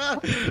 Yeah.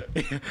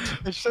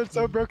 This shit's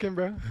so broken,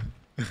 bro.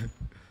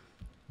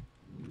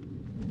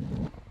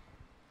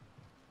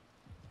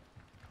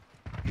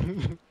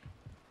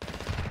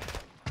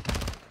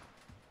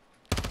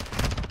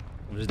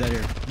 What is that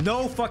here?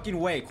 No fucking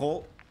way,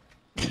 Colt.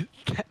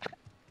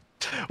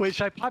 Wait,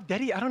 should I pop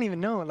Daddy? I don't even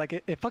know. Like,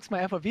 it fucks my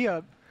FOV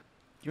up.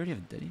 You already have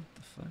a Daddy? What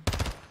the fuck?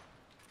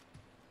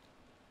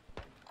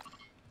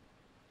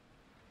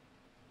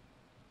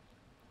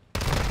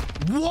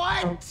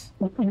 What?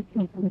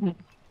 Wait,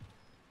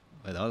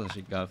 that was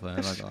actually godplay.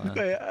 I'm not gonna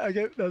lie. I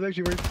get that was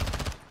actually weird.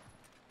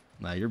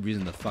 Nah, you're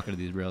breezing the fuck out of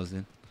these rails,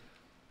 dude.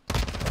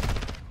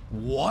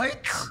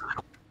 What?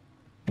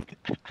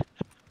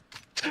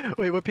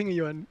 Wait, what ping are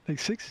you on? Like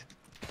 6?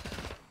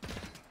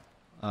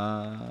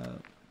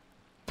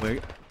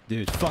 Wait,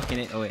 dude, fucking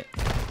it. Oh wait.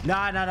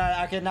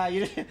 Nah. Okay, nah,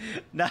 you.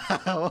 Nah,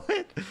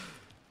 what?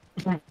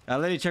 I'll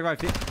let you check my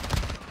feet.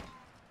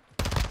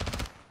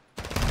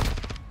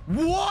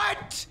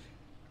 What?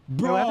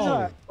 Bro. Yo,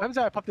 what happens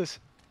if I pop this?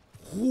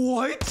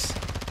 What?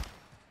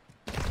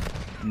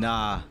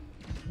 Nah,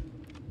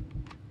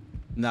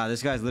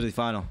 this guy's literally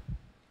final.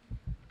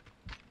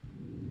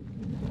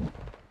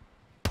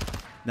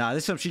 Nah,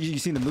 this is some shit you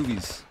see in the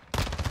movies.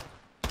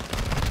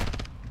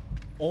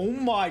 Oh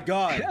my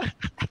god.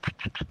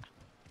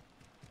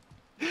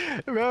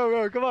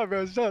 Bro, come on,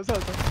 bro. Stop.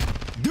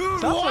 Dude,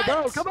 Stop, what?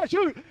 bro, come on,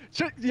 shoot.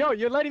 Yo,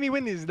 you're letting me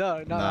win these.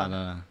 No.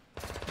 Nah.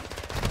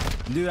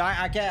 Dude,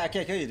 I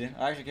can't kill you, dude.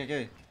 I actually can't kill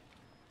you.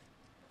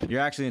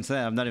 You're actually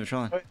insane. I'm not even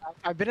trolling. Wait,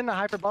 I've been in the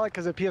hyperbolic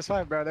because of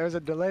PS5, bro. There was a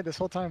delay this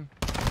whole time.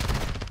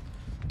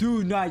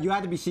 Dude, nah, you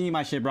had to be seeing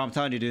my shit, bro. I'm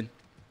telling you, dude.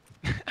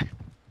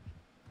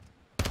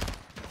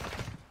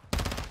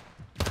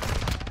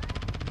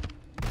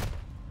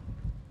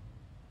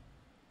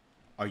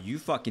 Are you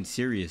fucking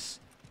serious?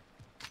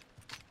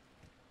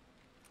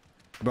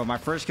 Bro, my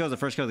first kill is the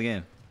first kill of the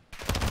game.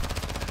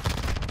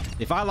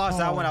 If I lost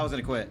that one, I was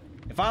gonna quit.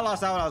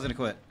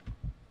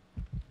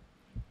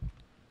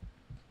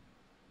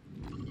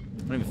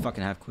 I don't even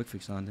fucking have quick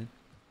fix on, dude.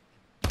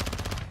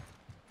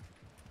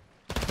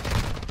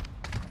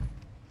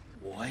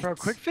 What? Bro,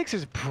 quick fix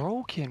is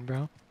broken,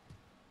 bro.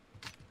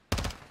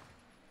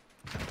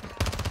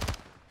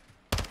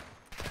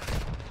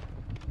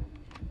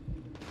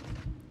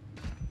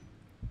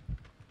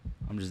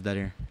 I'm just dead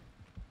here.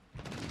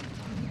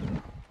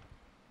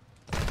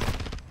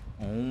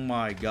 Oh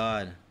my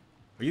god.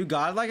 Are you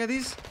godlike at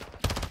these?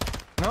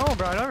 No,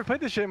 bro. I never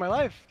played this shit in my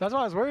life. That's why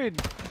I was worried.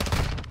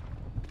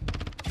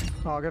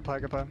 Oh, good play.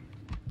 Alright,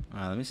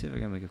 let me see if I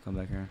can make a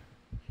comeback here.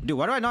 Dude,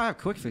 why do I not have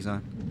quick fix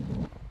on?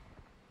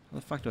 How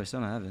the fuck do I still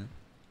not have it?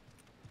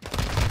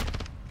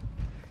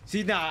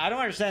 See, nah, I don't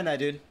understand that,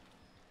 dude.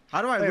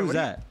 How do I lose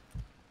that?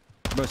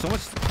 Bro, so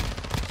much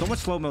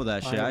slow mo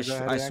that shit. I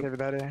give it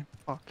that A.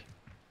 Fuck.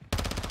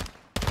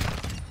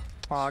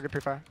 Oh, good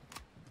pre-fire.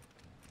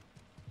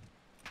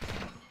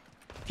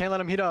 Can't let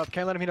him heat up,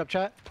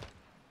 chat.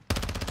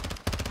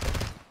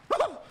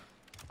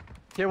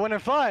 Get one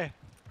and fly.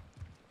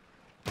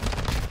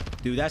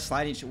 Dude, that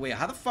sliding shit. Wait,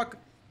 how the fuck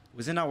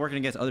was it not working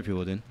against other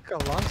people, dude?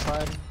 Got a long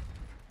slide.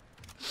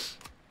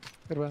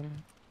 Good one.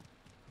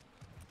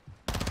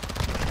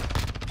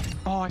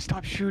 Oh, I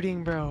stopped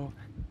shooting, bro.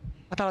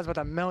 I thought I was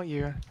about to melt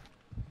you.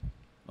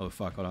 Oh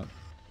fuck, hold on.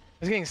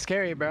 It's getting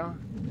scary, bro.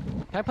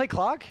 Can I play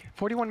clock?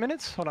 41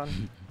 minutes? Hold on.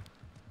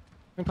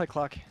 Let me play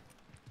clock.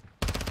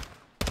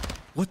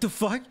 What the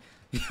fuck?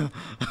 What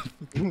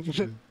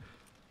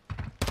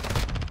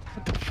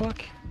the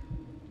fuck?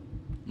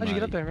 How'd you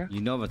get up there, bro?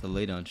 You know about the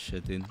lay down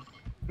shit, dude.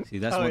 See,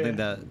 that's one thing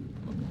that...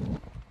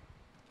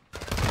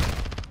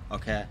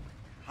 Okay.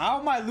 How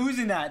am I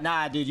losing that?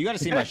 Nah, dude, you gotta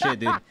see my shit,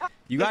 dude.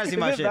 You gotta see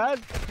my shit. Bad?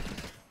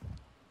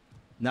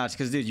 Nah, it's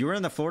because, dude, you were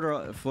in the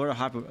Florida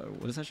hyper...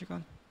 What is that shit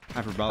called?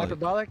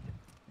 Hyperbolic.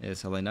 Yeah,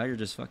 so like now you're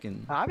just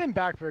fucking... I've been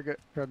back for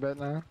a bit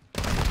now.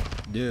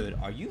 Dude,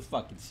 are you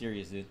fucking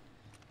serious, dude?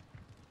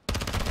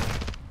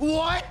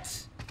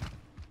 What?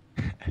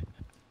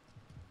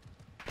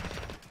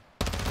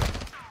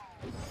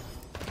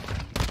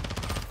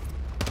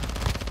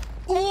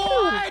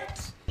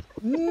 What?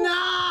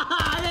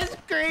 Nah, that's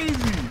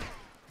crazy.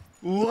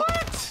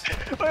 What?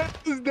 This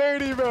is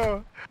dirty,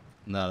 bro.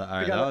 No,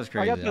 alright, that was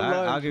crazy. I'll give you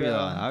that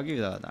one. I'll give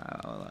you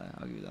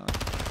that one.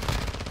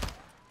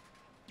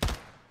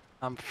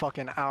 I'm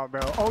fucking out,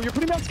 bro. Oh, you're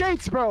putting me on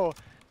skates, bro.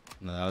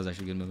 No, that was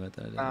actually a good move at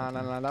that.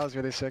 No, that was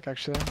really sick,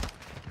 actually.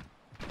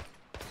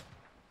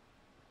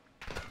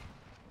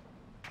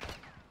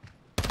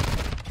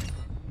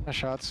 Nice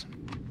shots.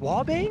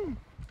 Wallbang?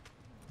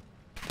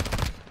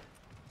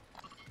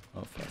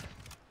 Oh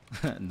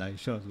fuck. Nice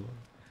shots.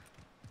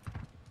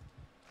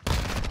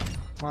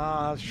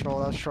 Ah, that's troll.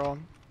 That's troll.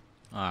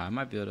 Alright, I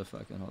might be able to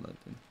fucking hold up,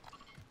 dude.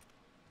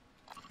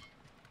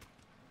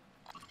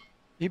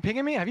 You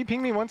pinging me? Have you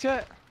pinged me once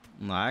yet?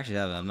 No, I actually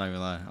haven't. I'm not gonna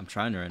lie. I'm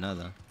trying to right now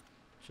though.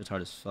 Shit's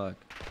hard as fuck.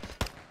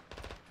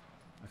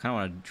 I kind of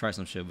want to try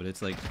some shit, but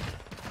it's like.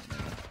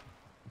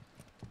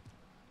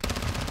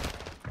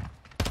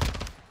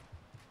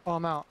 Oh,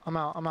 I'm out. I'm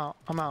out. I'm out.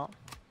 I'm out.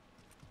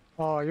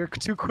 Oh, you're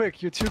too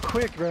quick. You're too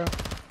quick, bro.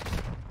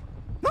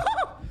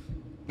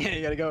 Yeah,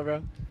 you gotta go,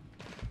 bro.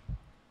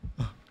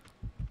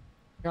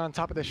 You're on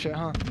top of this shit,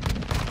 huh?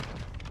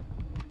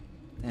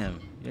 Damn.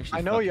 You actually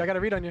I know you. I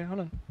gotta read on you.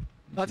 Hold on. Oh,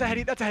 that's a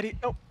heady. That's a heady.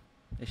 Oh.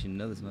 You actually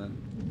know this, man.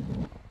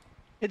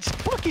 It's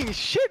fucking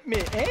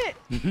shipment, eh?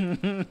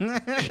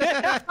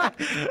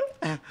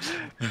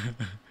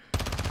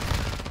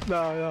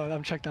 No,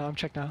 I'm checked now. I'm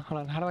checked now.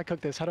 Hold on. How do I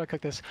cook this? How do I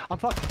cook this? I'm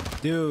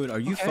fucked. Dude, are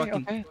you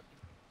fucking? Okay.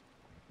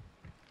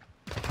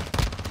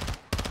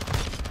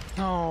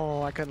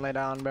 No, I couldn't lay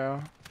down,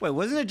 bro. Wait,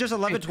 wasn't it just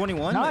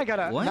 11:21? Now I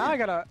gotta. What? Now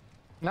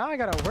I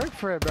gotta work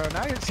for it, bro.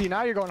 Now you see.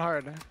 Now you're going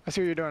hard. I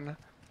see what you're doing.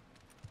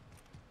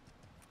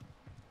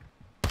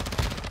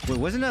 Wait,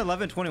 wasn't it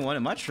 11:21?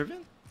 Am I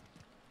tripping?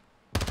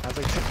 I was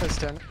like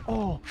 6+10.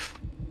 Oh.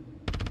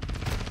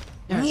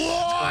 Yes.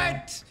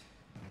 What?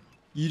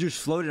 You just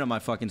floated on my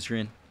fucking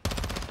screen.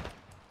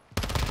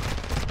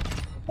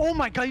 Oh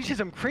my god, you did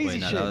some crazy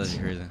Wait, shit. That was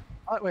crazy.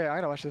 Wait, I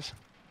gotta watch this.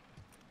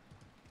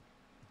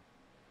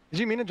 Did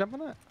you mean to jump on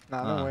that?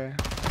 Nah, no way.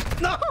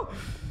 No!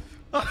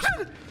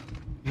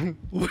 Dude,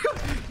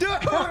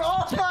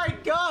 oh my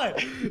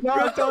god! No,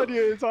 I told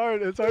you, it's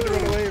hard. It's hard to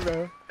run away,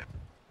 bro.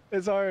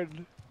 It's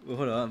hard. Wait,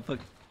 hold on, fuck.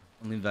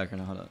 I'm leaning back right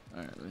now, hold up.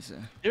 Alright, let me see.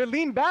 You're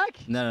lean back?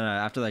 No,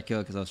 after that kill,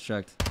 because I was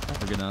checked.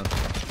 We're good now.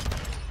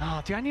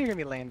 Oh, dude, I knew you were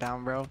gonna be laying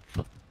down, bro.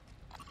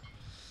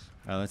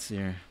 Alright, let's see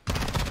here.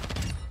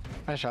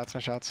 Nice shots,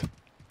 nice shots.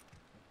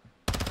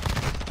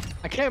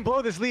 I can't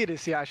blow this lead.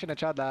 See, I shouldn't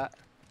have tried that.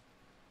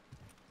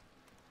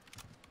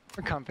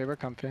 We're comfy, we're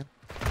comfy.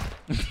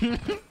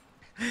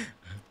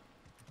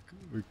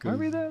 We're Are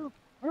we though?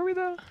 Are we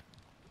though?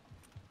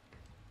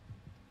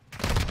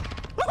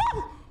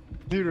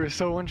 Dude, we're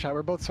so one shot.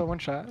 We're both so one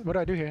shot. What do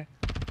I do here?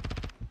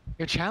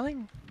 You're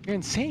challenging? You're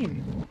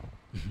insane.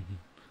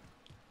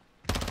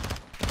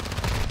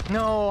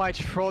 No, I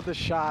trolled the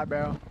shot,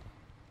 bro.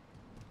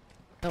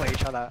 No way you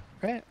tried that,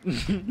 right?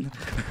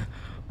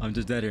 I'm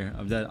just dead here.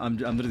 I'm dead. I'm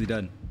literally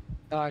dead.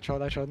 Oh, I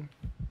trolled.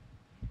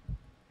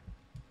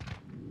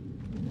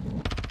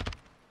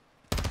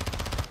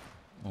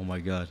 Oh my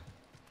god.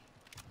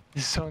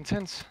 This is so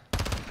intense.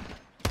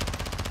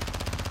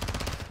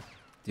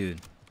 Dude.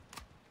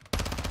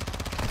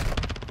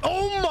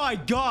 Oh my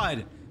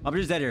god! I'm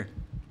just dead here.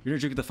 You're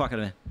gonna juke the fuck out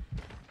of me.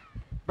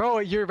 Bro,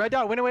 your red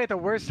dot went away at the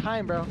worst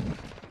time, bro.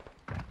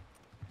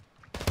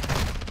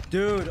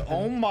 Dude,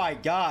 oh my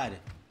god.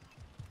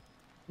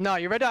 No,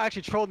 your red dot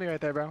actually trolled me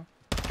right there, bro.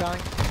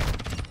 Challenge.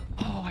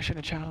 Oh, I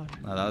shouldn't have challenged.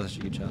 No, that was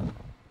actually a good challenge.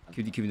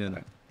 Keep doing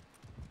that.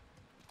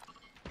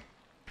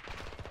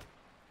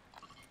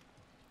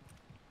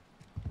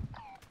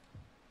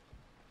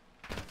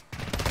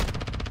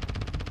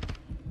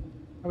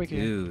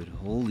 Dude,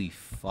 holy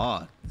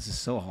fuck. This is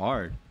so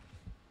hard.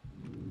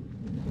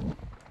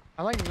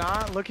 I'm like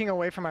not looking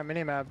away from my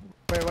minimap.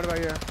 Wait, what about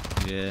you?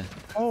 Yeah.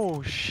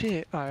 Oh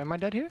shit. Am I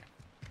dead here?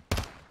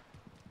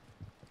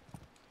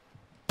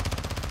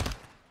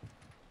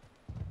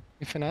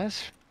 You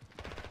finesse?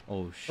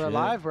 Oh shit. We're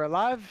alive, we're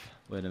alive.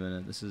 Wait a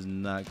minute, this is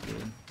not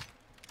good.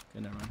 Okay,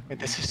 never mind. Wait,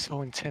 this is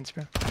so intense,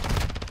 bro.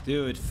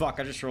 Dude, fuck,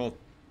 I just rolled.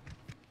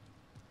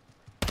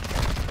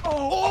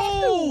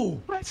 Oh!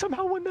 I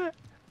somehow won that.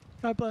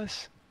 God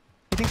bless.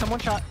 He thinks I'm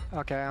one shot.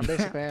 Okay, I'm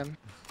basically in.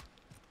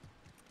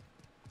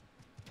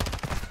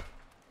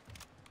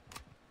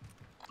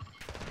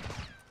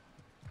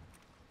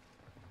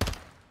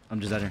 I'm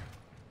just out here.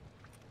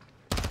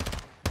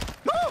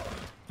 No!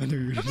 I knew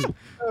you were gonna do.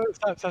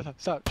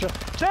 Stop.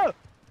 Chill.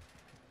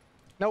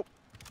 Nope.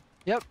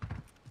 Yep.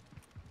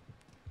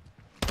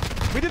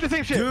 We did the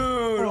same shit.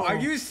 Dude, are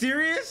you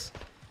serious?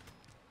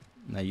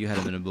 Nah, you had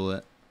him in a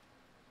bullet.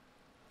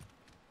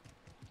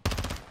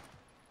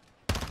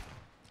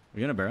 Are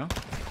you in a barrel?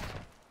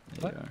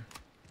 There What? you are.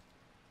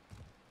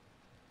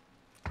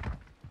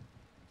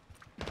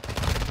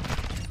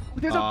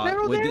 There's a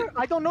barrel wait, there?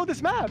 I don't know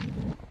this map.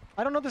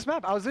 I don't know this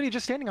map. I was literally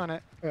just standing on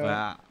it.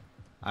 Well,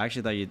 I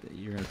actually thought you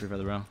were gonna pre-fire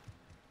the barrel.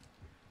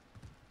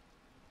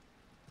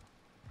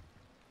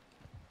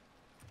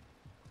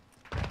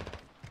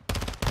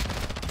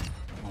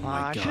 Oh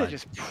my I should have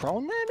just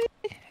prone that me.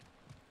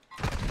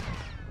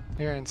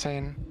 You're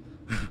insane.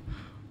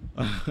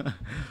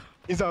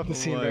 He's off the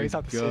scene, bro. He's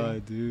off the scene.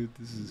 God, dude,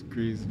 this is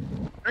crazy.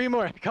 3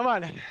 more. Come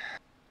on.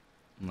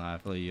 Nah, I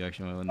feel like you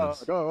actually might win Oh,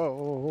 this.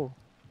 go.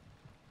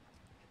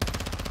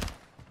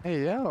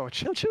 Hey, yo,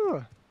 chill.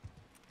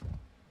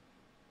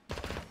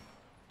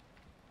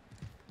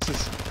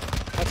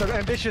 That's an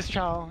ambitious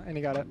chow, and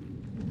he got it.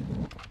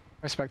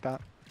 Respect that.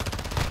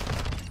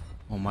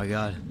 Oh my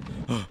god.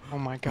 Oh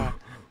my god.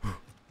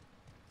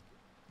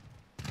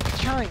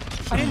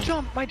 Chowing! I didn't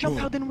jump! My jump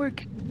pad didn't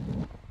work!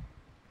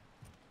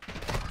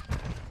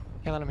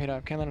 Can't let him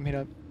heat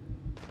up.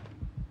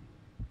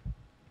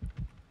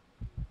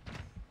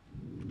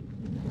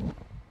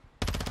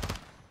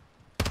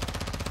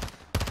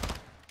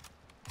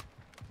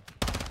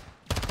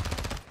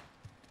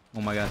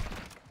 Oh my god.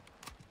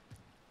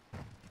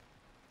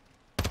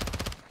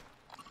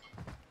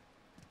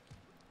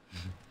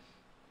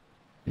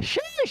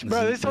 Sheesh,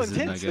 bro, this is so this is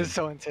not intense. good. This is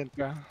so intense,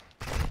 bro.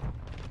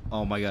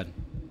 Oh my god.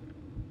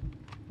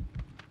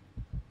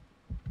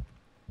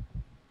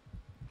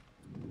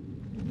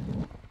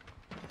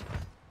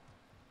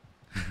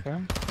 Yeah.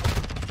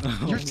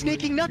 You're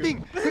snaking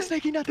nothing! You're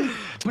snaking nothing!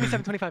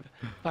 27, 25.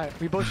 Alright,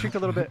 we both streaked a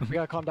little bit. We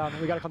gotta calm down.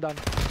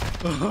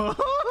 Oh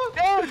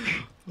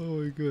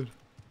my god.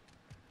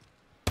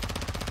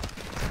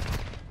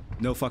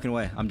 No fucking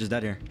way. I'm just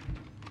dead here.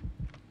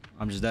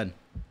 I'm just dead.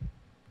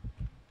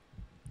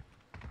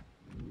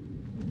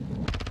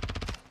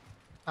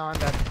 Oh, I'm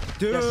dead.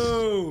 Dude! Yes.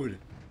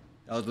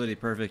 That was literally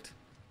perfect.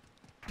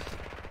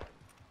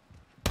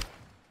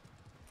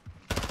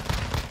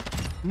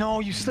 No,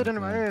 you slid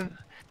under my hand.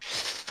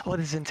 Oh,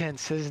 this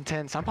is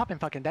intense. I'm popping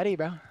fucking daddy,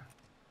 bro.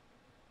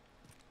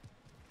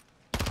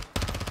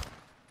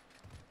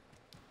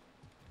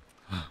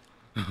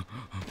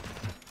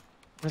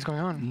 What's going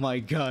on? My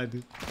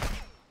god.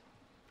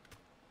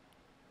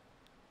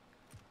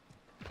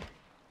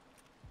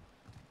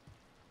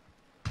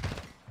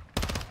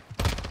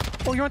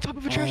 Oh, you're on top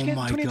of a trash can?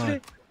 my 28 god.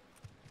 today.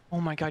 Oh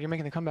my god, you're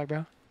making the comeback,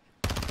 bro.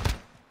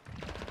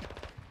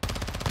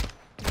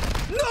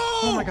 No!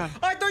 Oh my god.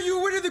 I thought you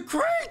were winning the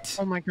crate!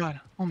 Oh my god.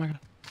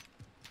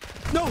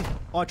 No!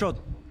 Oh, I trolled.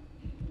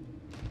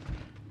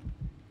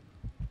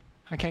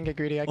 I can't get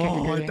greedy. I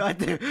can't get greedy. I can't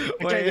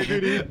get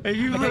greedy.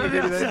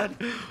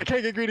 I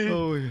can't get greedy.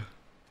 Oh yeah.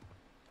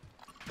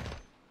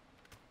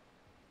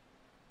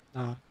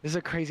 No, this is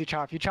a crazy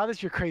chow. If you chow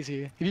this, you're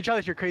crazy. If you chow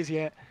this, you're crazy.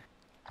 You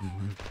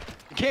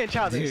can't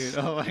chow this.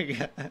 Dude, oh my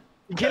god.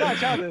 You cannot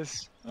chow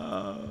this.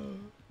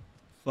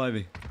 Fly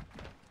me.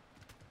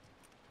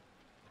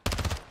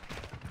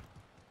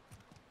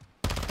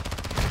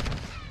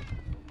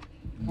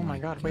 Oh my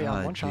god, wait,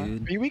 I'm one shot.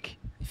 dude. Are you weak?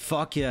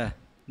 Fuck yeah.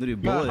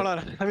 Literally No, bullet. hold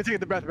on. Let me take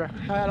the breath, bro.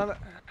 Let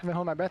me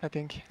hold my breath, I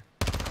think.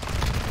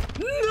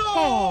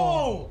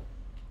 No!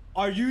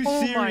 Are you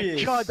Oh serious?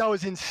 my god, that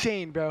was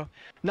insane, bro.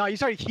 No, you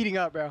started heating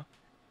up, bro.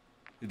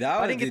 That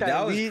was, I didn't get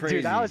that was lead, crazy.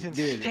 dude. That was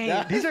insane. Dude,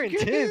 that These are was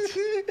intense.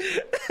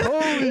 crazy.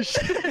 Holy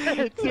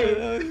shit, dude.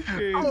 That was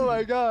crazy. Oh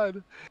my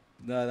god.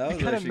 No, that was It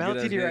kind of actually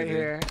melted good you as right good,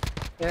 here.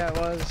 Yeah, it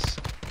was.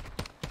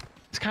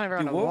 It's kind of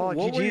around Dude, the wall. what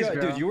were GG's, you,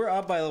 bro. dude, you were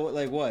up by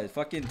like what?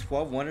 Fucking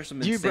 12-1 or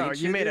something. You, insane bro,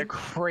 shit, you made a dude?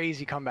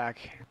 crazy comeback.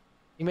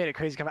 You made a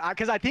crazy comeback.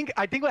 Because I think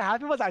what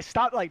happened was I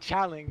stopped like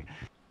challenging.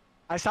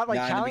 I stopped like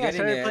challenging. I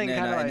started playing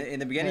kind of like.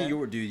 In the beginning, you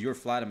were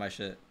flat in my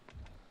shit.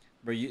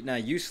 Bro,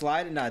 you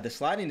slide. Nah, the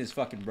sliding is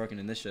fucking broken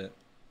in this shit.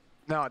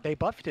 No, they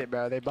buffed it,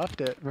 bro. They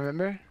buffed it.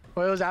 Remember?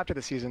 Well, it was after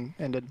the season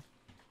ended.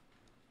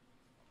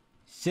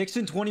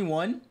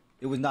 6-21?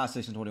 It was not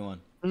 6-21.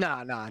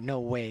 Nah, no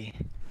way.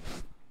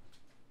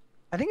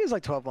 I think it was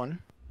like 12-1.